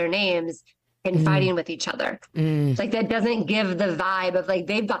each other names and fighting with each other? Like, that doesn't give the vibe of like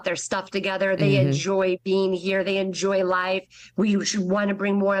they've got their stuff together. They enjoy being here. They enjoy life. We should want to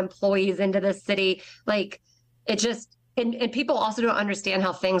bring more employees into the city. Like, it just, and people also don't understand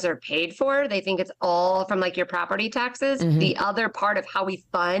how things are paid for. They think it's all from like your property taxes. The other part of how we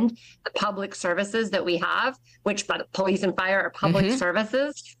fund the public services that we have, which police and fire are public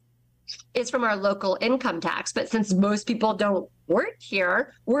services, is from our local income tax. But since most people don't work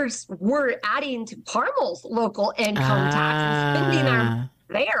here, we're adding to Carmel's local income tax and spending our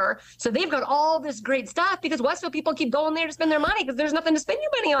there. So they've got all this great stuff because Westfield people keep going there to spend their money because there's nothing to spend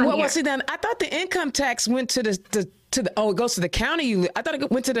your money on here. Well, see, then I thought the income tax went to it goes to the county you live. I thought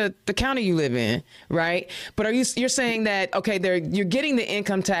it went to the county you live in, right? But you're saying that, okay, you're getting the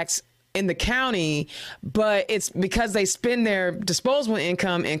income tax in the county, but it's because they spend their disposable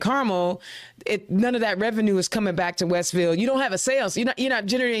income in Carmel, none of that revenue is coming back to Westfield. You don't have a sales. You're not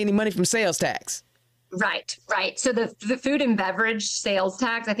generating any money from sales tax. Right. So the food and beverage sales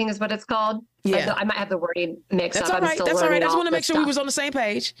tax, I think is what it's called. Yeah. I might have the wording mixed up. That's all right. I just want to make sure we was on the same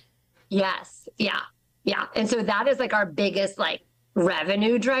page. Yes. Yeah. And so that is like our biggest like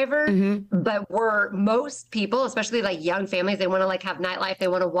revenue driver. But most people, especially like young families, they want to like have nightlife, they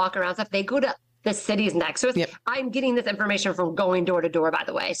want to walk around stuff, they go to the cities next. So I'm getting this information from going door to door, by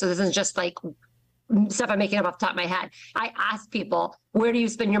the way. So this is just like stuff I'm making up off the top of my head. I ask people, where do you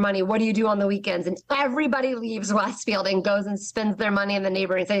spend your money? What do you do on the weekends? And everybody leaves Westfield and goes and spends their money in the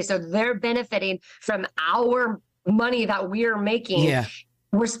neighboring city. So they're benefiting from our money that we're making. Yeah.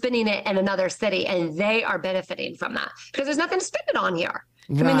 We're spending it in another city, and they are benefiting from that because there's nothing to spend it on here.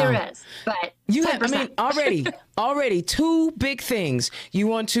 Wow. I mean, there is, but you have, already two big things. You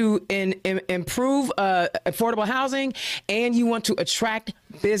want to improve affordable housing, and you want to attract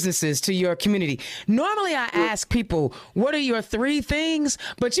businesses to your community. Normally, I ask people, what are your three things?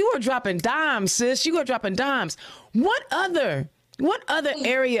 But you are dropping dimes, sis. You are dropping dimes. What other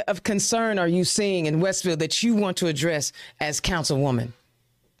area of concern are you seeing in Westfield that you want to address as councilwoman?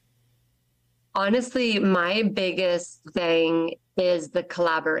 Honestly, my biggest thing is the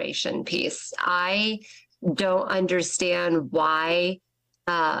collaboration piece. I don't understand why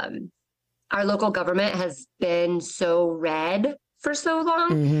our local government has been so red for so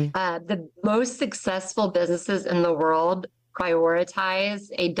long. The most successful businesses in the world prioritize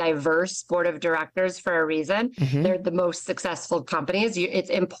a diverse board of directors for a reason. They're the most successful companies. It's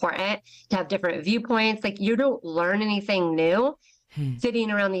important to have different viewpoints. Like, you don't learn anything new sitting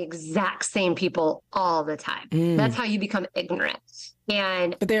around the exact same people all the time. That's how you become ignorant.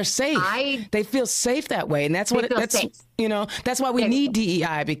 But they're safe. They feel safe that way. And that's that's why we need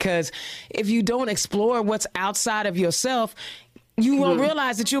DEI, because if you don't explore what's outside of yourself, you won't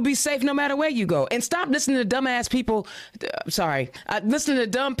realize that you'll be safe no matter where you go. And stop listening to dumbass people. Listening to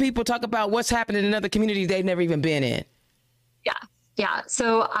dumb people talk about what's happening in another community they've never even been in. Yeah.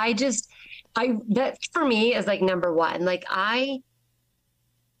 So that for me is like number one. Like, I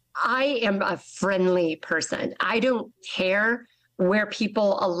am a friendly person. I don't care where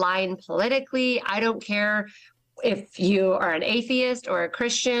people align politically. I don't care if you are an atheist or a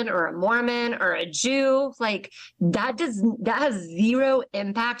Christian or a Mormon or a Jew. Like, that has zero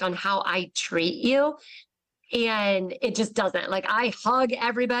impact on how I treat you. And it just doesn't. Like, I hug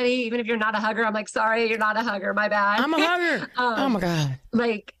everybody, even if you're not a hugger. I'm like, sorry, you're not a hugger. My bad. I'm a hugger. Oh my God.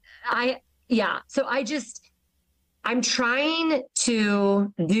 So I'm trying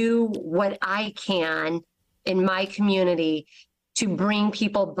to do what I can in my community to bring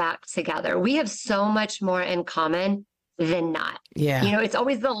people back together. We have so much more in common than not. Yeah. You know, it's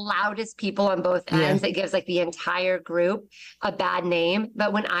always the loudest people on both ends that gives like the entire group a bad name.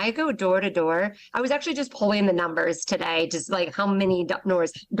 But when I go door to door, I was actually just pulling the numbers today, just like how many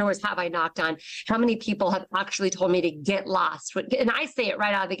doors have I knocked on? How many people have actually told me to get lost? And I say it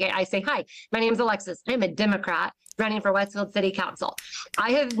right out of the gate. I say, hi, my name is Alexis. I'm a Democrat running for Westfield City Council.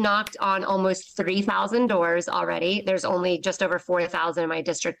 I have knocked on almost 3,000 doors already. There's only just over 4,000 in my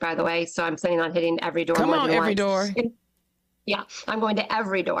district, by the way. So I'm planning on hitting every door. Come on, every door. Yeah, I'm going to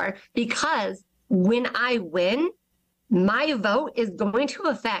every door because when I win, my vote is going to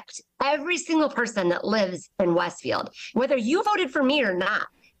affect every single person that lives in Westfield, whether you voted for me or not.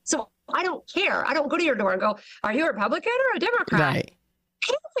 So I don't care. I don't go to your door and go, are you a Republican or a Democrat? Right.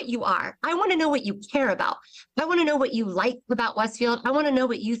 I know what you are. I want to know what you care about. I want to know what you like about Westfield. I want to know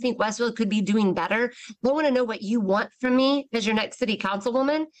what you think Westfield could be doing better. I want to know what you want from me as your next city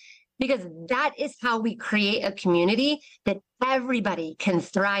councilwoman, because that is how we create a community that everybody can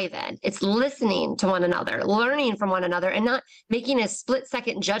thrive in. It's listening to one another, learning from one another, and not making a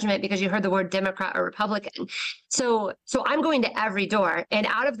split-second judgment because you heard the word Democrat or Republican. So I'm going to every door. And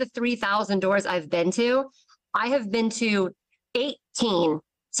out of the 3,000 doors I've been to, I have been to 18.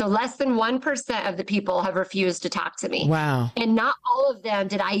 So less than 1% of the people have refused to talk to me. Wow. And not all of them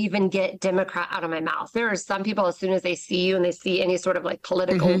did I even get Democrat out of my mouth. There are some people, as soon as they see you and they see any sort of like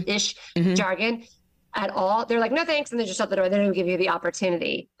political-ish jargon at all, they're like, no, thanks. And they just shut the door. They don't even give you the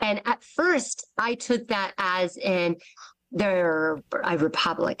opportunity. And at first I took that as in they're a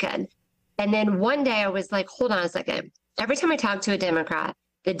Republican. And then one day I was like, hold on a second. Every time I talk to a Democrat,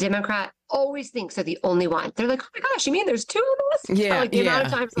 the Democrat always thinks they're the only one. They're like, oh my gosh, you mean there's two of us? Yeah, like the amount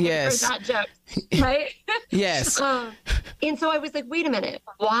of times I've heard that joke, right? Yes. And so I was like, wait a minute.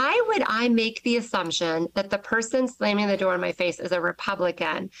 Why would I make the assumption that the person slamming the door in my face is a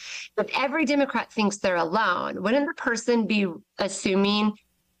Republican? If every Democrat thinks they're alone, wouldn't the person be assuming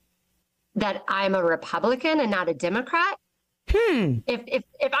that I'm a Republican and not a Democrat? If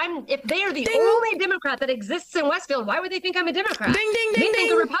they are the only Democrat that exists in Westfield, why would they think I'm a Democrat? Ding, ding, ding, they think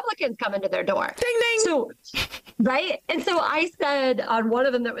ding. a Republican's coming to their door. Ding, ding. So, right? And so I said on one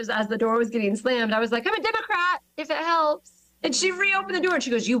of them that was as the door was getting slammed, I was like, I'm a Democrat, if it helps. And she reopened the door and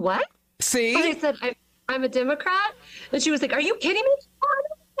she goes, you what? See? And I said, I'm a Democrat. And she was like, are you kidding me?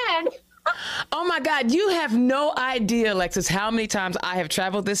 Oh my God, you have no idea, Alexis, how many times I have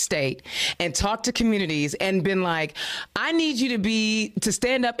traveled this state and talked to communities and been like, I need you to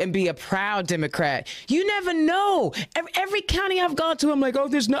stand up and be a proud Democrat. You never know. Every county I've gone to, I'm like, I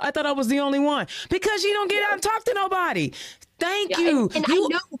thought I was the only one, because you don't get out and talk to nobody. Thank you. And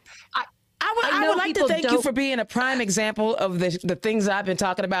I would like to thank you for being a prime example of the things I've been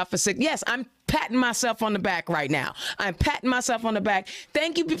talking about for 6. Yes, I'm patting myself on the back right now. I'm patting myself on the back.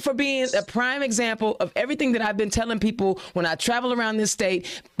 Thank you for being a prime example of everything that I've been telling people when I travel around this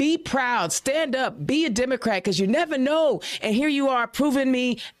state. Be proud, stand up, be a Democrat, because you never know. And here you are proving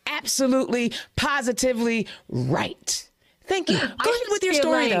me absolutely, positively right. Thank you. Go ahead with your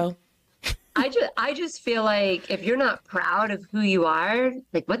story, though. I just feel like if you're not proud of who you are,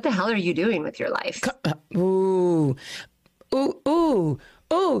 like, what the hell are you doing with your life? Ooh,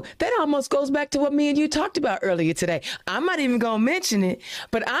 that almost goes back to what me and you talked about earlier today. I'm not even going to mention it,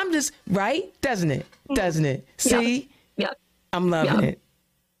 but I'm just, right? Doesn't it? See? Yeah. I'm loving it.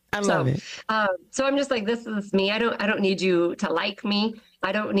 I'm loving it. So I'm just like, this is me. I don't need you to like me.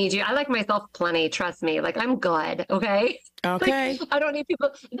 I don't need you. I like myself plenty. Trust me. Like, I'm good. Okay. Okay. Like, I don't need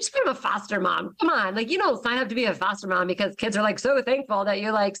people. Just become a foster mom. Come on. Like, you don't sign up to be a foster mom because kids are like so thankful that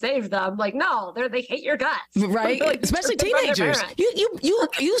you like saved them. Like, no, they hate your guts. Right. Like, especially teenagers.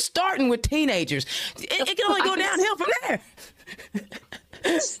 You starting with teenagers. It can only go downhill from there.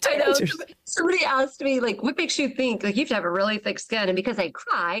 I know. Somebody asked me, like, what makes you think like you have to have a really thick skin? And because I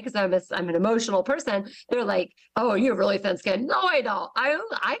cry, because I'm an emotional person, they're like, oh, you have really thin skin. No, I don't.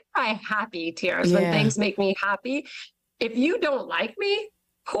 I cry happy tears when things make me happy. If you don't like me,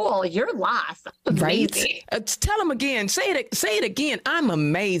 cool, you're lost. I'm amazing. Right? Tell them again. Say it again. I'm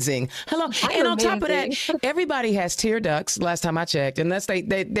amazing. Hello. I'm on amazing. Top of that, everybody has tear ducts. Last time I checked, unless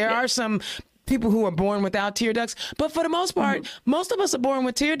there are some people who are born without tear ducts, but for the most part, most of us are born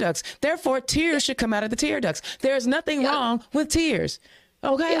with tear ducts. Therefore, tears should come out of the tear ducts. There's nothing wrong with tears.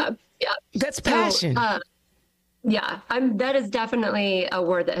 Okay. Yeah. That's passion. That is definitely a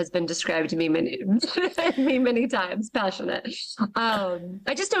word that has been described to me many times. Passionate. I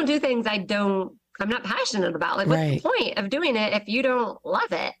just don't do things I'm not passionate about. Like, what's the point of doing it if you don't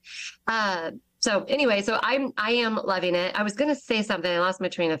love it? So anyway, I am loving it. I was going to say something. I lost my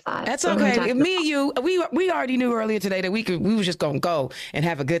train of thought. That's okay. Me and you, we already knew earlier today that we were just going to go and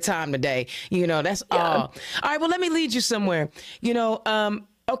have a good time today. That's all. All right. Well, let me lead you somewhere.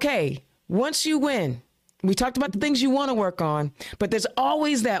 Okay. Once you win, we talked about the things you want to work on, but there's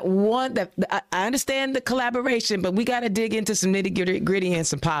always that one that I understand the collaboration, but we got to dig into some nitty gritty and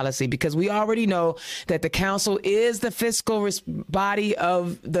some policy, because we already know that the council is the fiscal body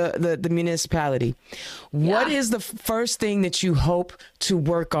of the municipality. What is the first thing that you hope to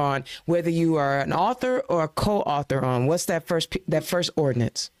work on, whether you are an author or a co-author on? What's that first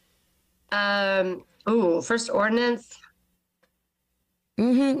ordinance? First ordinance.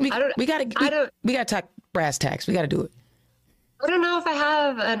 We got to talk brass tacks. We got to do it. I don't know if I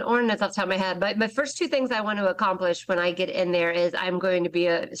have an ordinance off the top of my head, but my first two things I want to accomplish when I get in there is I'm going to be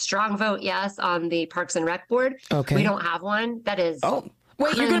a strong vote yes on the Parks and Rec board. Okay. We don't have one. That is. Oh,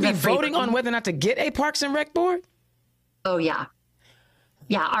 wait, you're going to be voting on whether or not to get a Parks and Rec board? Oh, yeah.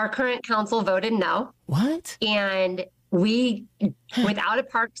 Yeah. Our current council voted no. What? And without a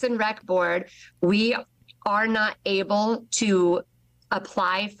Parks and Rec board, we are not able to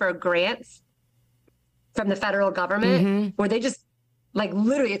apply for grants from the federal government, where they just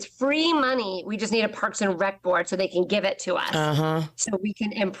literally it's free money. We just need a Parks and Rec board so they can give it to us, so we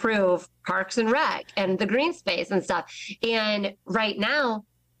can improve Parks and Rec and the green space and stuff. And right now,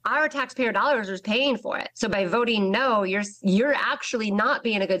 our taxpayer dollars is paying for it. So by voting no, you're actually not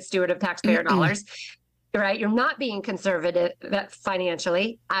being a good steward of taxpayer dollars, right? You're not being conservative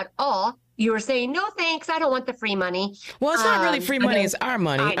financially at all. You were saying, no, thanks, I don't want the free money. Well, it's not really free money, it's our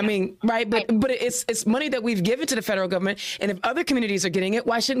money. I mean, right, but it's money that we've given to the federal government, and if other communities are getting it,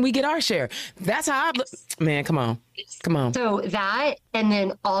 why shouldn't we get our share? That's how man, come on. So that, and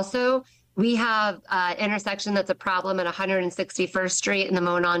then also we have an intersection that's a problem at 161st Street and the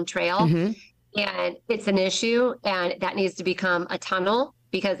Monon Trail, and it's an issue, and that needs to become a tunnel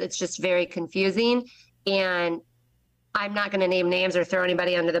because it's just very confusing. And I'm not going to name names or throw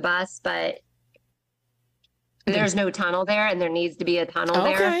anybody under the bus, but there's no tunnel there, and there needs to be a tunnel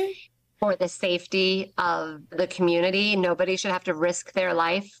there for the safety of the community. Nobody should have to risk their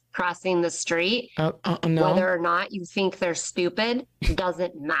life crossing the street. No. Whether or not you think they're stupid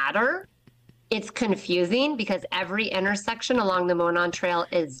doesn't matter. It's confusing because every intersection along the Monon Trail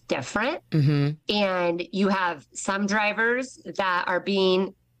is different. And you have some drivers that are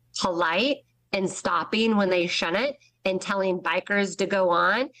being polite and stopping when they shouldn't and telling bikers to go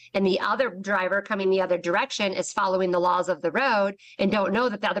on. And the other driver coming the other direction is following the laws of the road and don't know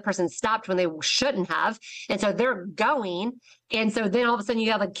that the other person stopped when they shouldn't have. And so they're going. And so then all of a sudden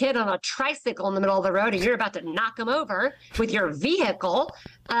you have a kid on a tricycle in the middle of the road and you're about to knock him over with your vehicle.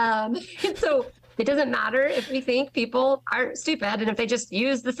 And so it doesn't matter if we think people are stupid, and if they just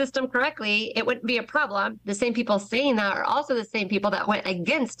use the system correctly, it wouldn't be a problem. The same people saying that are also the same people that went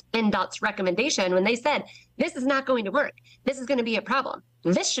against NDOT's recommendation when they said, this is not going to work. This is going to be a problem.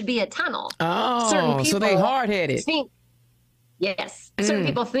 This should be a tunnel. Oh, so they hard-headed. Certain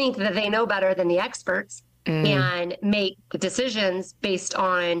people think that they know better than the experts and make decisions based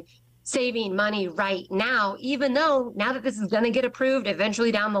on saving money right now, even though now that this is going to get approved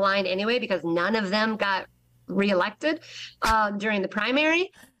eventually down the line anyway, because none of them got reelected during the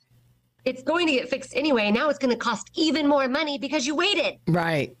primary, it's going to get fixed anyway. Now it's going to cost even more money because you waited.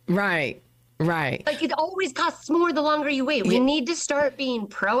 Right. It always costs more the longer you wait. We need to start being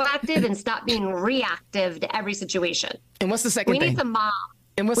proactive and stop being reactive to every situation. And what's the second thing? We need some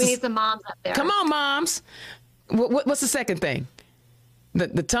moms. We need some moms up there. Come on, moms. What's the second thing?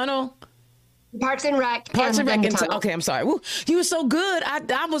 The tunnel, Parks and Rec. Okay, I'm sorry. Woo, you were so good. I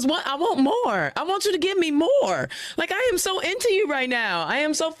want more. I want you to give me more. I am so into you right now. I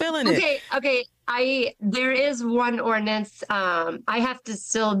am so feeling it. Okay. There is one ordinance. I have to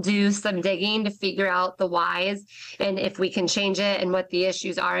still do some digging to figure out the whys and if we can change it and what the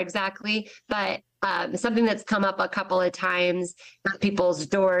issues are exactly. But something that's come up a couple of times at people's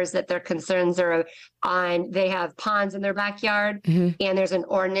doors that their concerns are on, they have ponds in their backyard, and there's an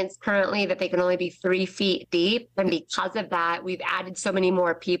ordinance currently that they can only be 3 feet deep. And because of that, we've added so many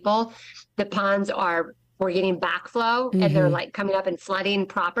more people. The ponds we're getting backflow and they're coming up and flooding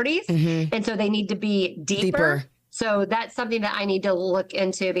properties. And so they need to be deeper. So that's something that I need to look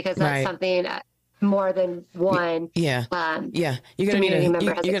into because that's something more than one you're gonna community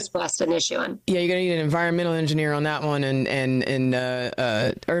member has expressed an issue on. You're gonna need an environmental engineer on that one and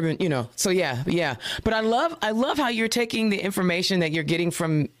urban, so but I love how you're taking the information that you're getting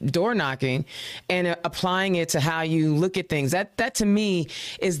from door knocking and applying it to how you look at things. That to me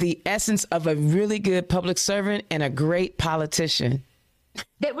is the essence of a really good public servant and a great politician.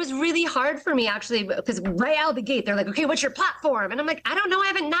 that was really hard for me, actually, because right out of the gate, they're like, okay, what's your platform? And I'm like, I don't know. I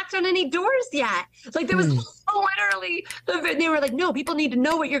haven't knocked on any doors yet. Like, there was literally, they were like, no, people need to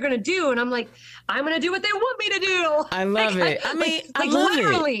know what you're going to do. And I'm like, I'm going to do what they want me to do. I love it. I mean, I love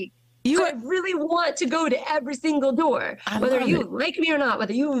literally. I really want to go to every single door, whether you like me or not,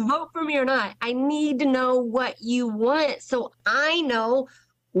 whether you vote for me or not. I need to know what you want, so I know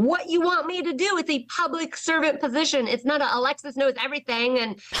what you want me to do. It's a public servant position. It's not a Alexis knows everything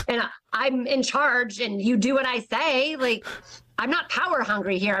and I'm in charge and you do what I say. Like, I'm not power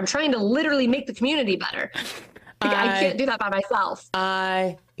hungry here. I'm trying to literally make the community better. I can't do that by myself.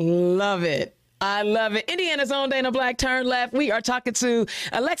 I love it. I love it. Indiana's own Dana Black turned left. We are talking to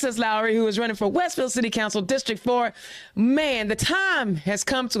Alexis Lowry, who is running for Westfield City Council District 4. Man, the time has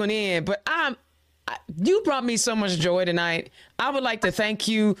come to an end, but you brought me so much joy tonight. I would like to thank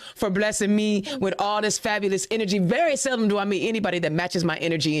you for blessing me with all this fabulous energy. Very seldom do I meet anybody that matches my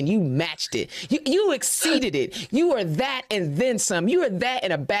energy, and you matched it. You exceeded it. You are that and then some. You are that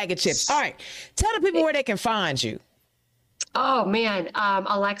and a bag of chips. All right. Tell the people where they can find you. Oh, man.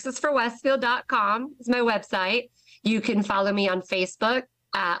 AlexisForWestfield.com is my website. You can follow me on Facebook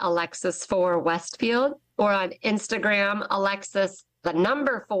at Alexis for Westfield, or on Instagram, Alexis, the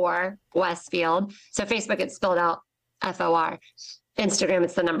number 4 Westfield. So Facebook, it's spelled out FOR. Instagram,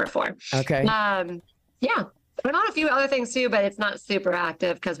 it's the number 4. Okay. Yeah. I'm on a few other things too, but it's not super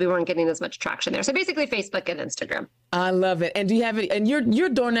active because we weren't getting as much traction there. So basically Facebook and Instagram. I love it. And do you have it? And you're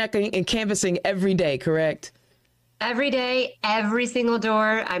door knocking and canvassing every day, correct? Every day, every single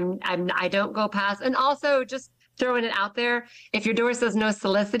door. I don't go past. And also, just throwing it out there, if your door says no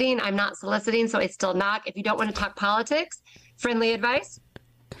soliciting, I'm not soliciting, so I still knock. If you don't want to talk politics, friendly advice,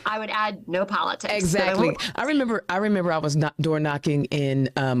 I would add no politics. Exactly. I remember I was door knocking in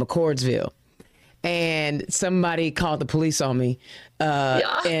McCordsville, and somebody called the police on me.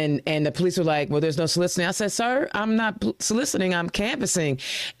 And the police were like, well, there's no soliciting. I said, sir, I'm not soliciting, I'm canvassing.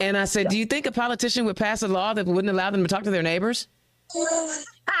 And I said, do you think a politician would pass a law that wouldn't allow them to talk to their neighbors?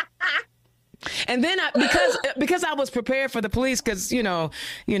 And then because I was prepared for the police, because you know,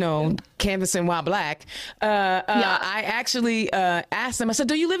 canvassing while black, I actually asked them. I said,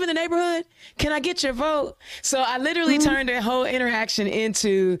 "Do you live in the neighborhood? Can I get your vote?" So I literally turned the whole interaction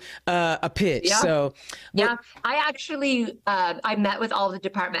into a pitch. Yeah. So I actually I met with all the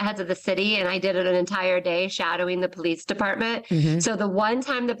department heads of the city, and I did an entire day shadowing the police department. So the one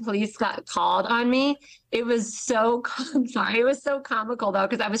time the police got called on me, it was so, I'm sorry, it was so comical though,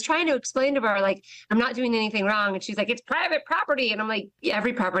 because I was trying to explain to her, like, I'm not doing anything wrong. And she's like, it's private property. And I'm like, yeah,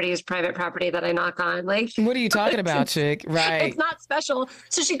 every property is private property that I knock on. Like, what are you talking about, chick? Right. It's not special.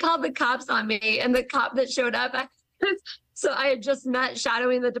 So she called the cops on me, and the cop that showed up, so I had just met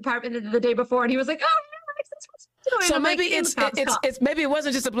shadowing the department the day before, and he was like, oh, that's what you're doing. So I'm maybe like, it's maybe it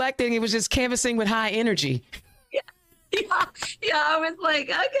wasn't just a black thing. It was just canvassing with high energy. Yeah, I was like,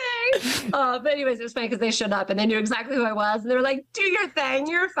 okay. But anyways, it was funny because they showed up and they knew exactly who I was. And they were like, do your thing.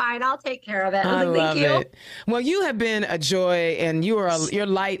 You're fine. I'll take care of it. I was like, love thank you. it. Well, you have been a joy, and your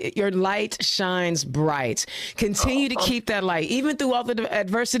light shines bright. Continue to keep that light, even through all the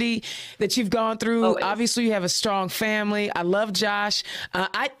adversity that you've gone through. Always. Obviously, you have a strong family. I love Josh.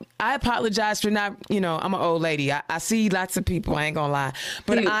 I apologize for not, I'm an old lady. I see lots of people. I ain't gonna lie,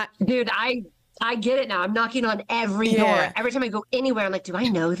 but I get it now. I'm knocking on every door. Every time I go anywhere, I'm like, do I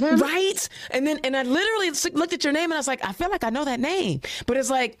know them? Right. And I literally looked at your name and I was like, I feel like I know that name. But it's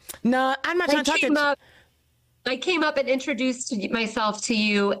like, no, I'm not trying to talk to you. I came up and introduced myself to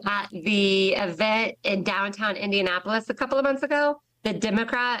you at the event in downtown Indianapolis a couple of months ago. The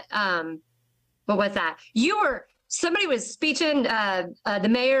Democrat, what was that? Somebody was speeching, the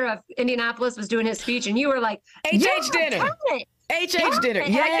mayor of Indianapolis was doing his speech, and you were like, H.H. dinner. H.H. dinner.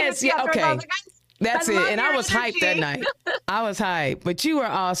 Yes. Yeah. Okay. That's it. And I was hyped that night. I was hyped. But you are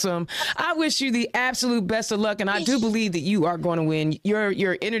awesome. I wish you the absolute best of luck. And I do believe that you are going to win.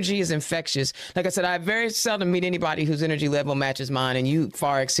 Your energy is infectious. Like I said, I very seldom meet anybody whose energy level matches mine, and you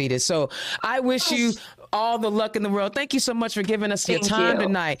far exceeded. So I wish you all the luck in the world. Thank you so much for giving us your time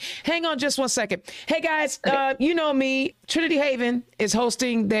tonight. Hang on just one second. Hey guys, you know me, Trinity Haven is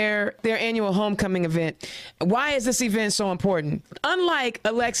hosting their annual homecoming event. Why is this event so important? Unlike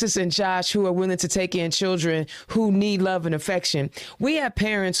Alexis and Josh, who are willing to take in children who need love and affection, we have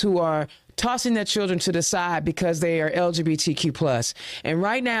parents who are tossing their children to the side because they are LGBTQ+. And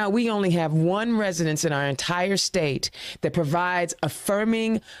right now, we only have one residence in our entire state that provides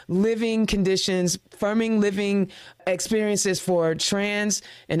affirming living conditions, affirming living experiences for trans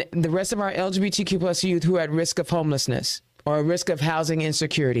and the rest of our LGBTQ+ youth who are at risk of homelessness. or a risk of housing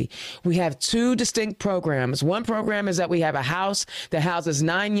insecurity. We have two distinct programs. One program is that we have a house that houses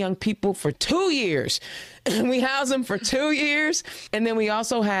 9 young people for 2 years. We house them for 2 years. And then we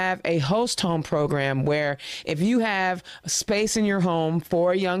also have a host home program where if you have space in your home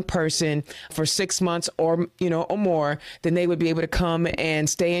for a young person for 6 months or more, then they would be able to come and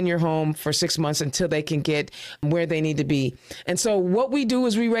stay in your home for 6 months until they can get where they need to be. And so what we do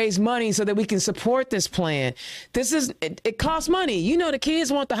is we raise money so that we can support this plan. It costs money. The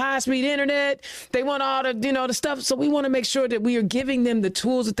kids want the high speed internet. They want all the, the stuff. So we want to make sure that we are giving them the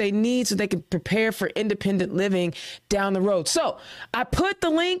tools that they need so they can prepare for independent living down the road. So I put the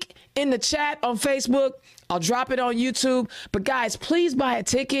link in the chat on Facebook. I'll drop it on YouTube. But guys, please buy a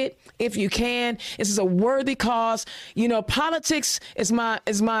ticket if you can. This is a worthy cause. Politics is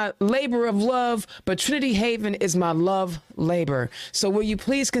my labor of love, but Trinity Haven is my love labor. So will you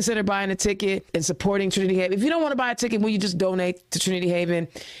please consider buying a ticket and supporting Trinity Haven? If you don't want to buy a ticket, will you just donate to Trinity Haven?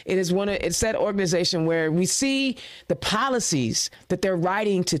 It's that organization where we see the policies that they're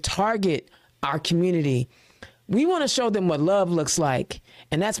writing to target our community. We want to show them what love looks like.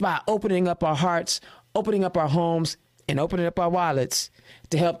 And that's by opening up our hearts, opening up our homes, and opening up our wallets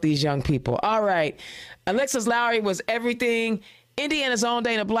to help these young people. All right. Alexis Lowry was everything. Indiana's own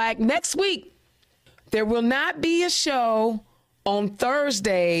Dana Black. Next week, there will not be a show on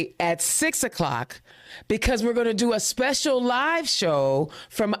Thursday at 6 o'clock because we're going to do a special live show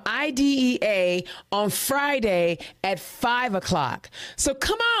from IDEA on Friday at 5 o'clock. So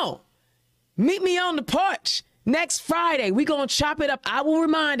come on, meet me on the porch. Next Friday, we're going to chop it up. I will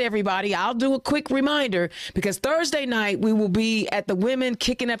remind everybody. I'll do a quick reminder because Thursday night we will be at the Women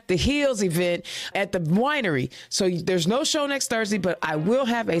Kicking Up the Heels event at the winery. So there's no show next Thursday, but I will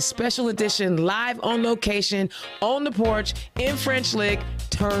have a special edition live on location on the porch in French Lick,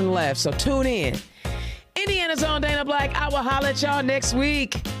 turn left. So tune in. Indiana's own Dana Black. I will holler at y'all next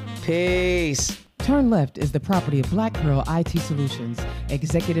week. Peace. Turn Left is the property of Black Pearl IT Solutions.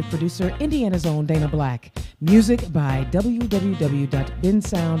 Executive producer, Indiana's own Dana Black. Music by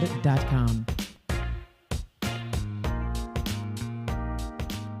www.bensound.com.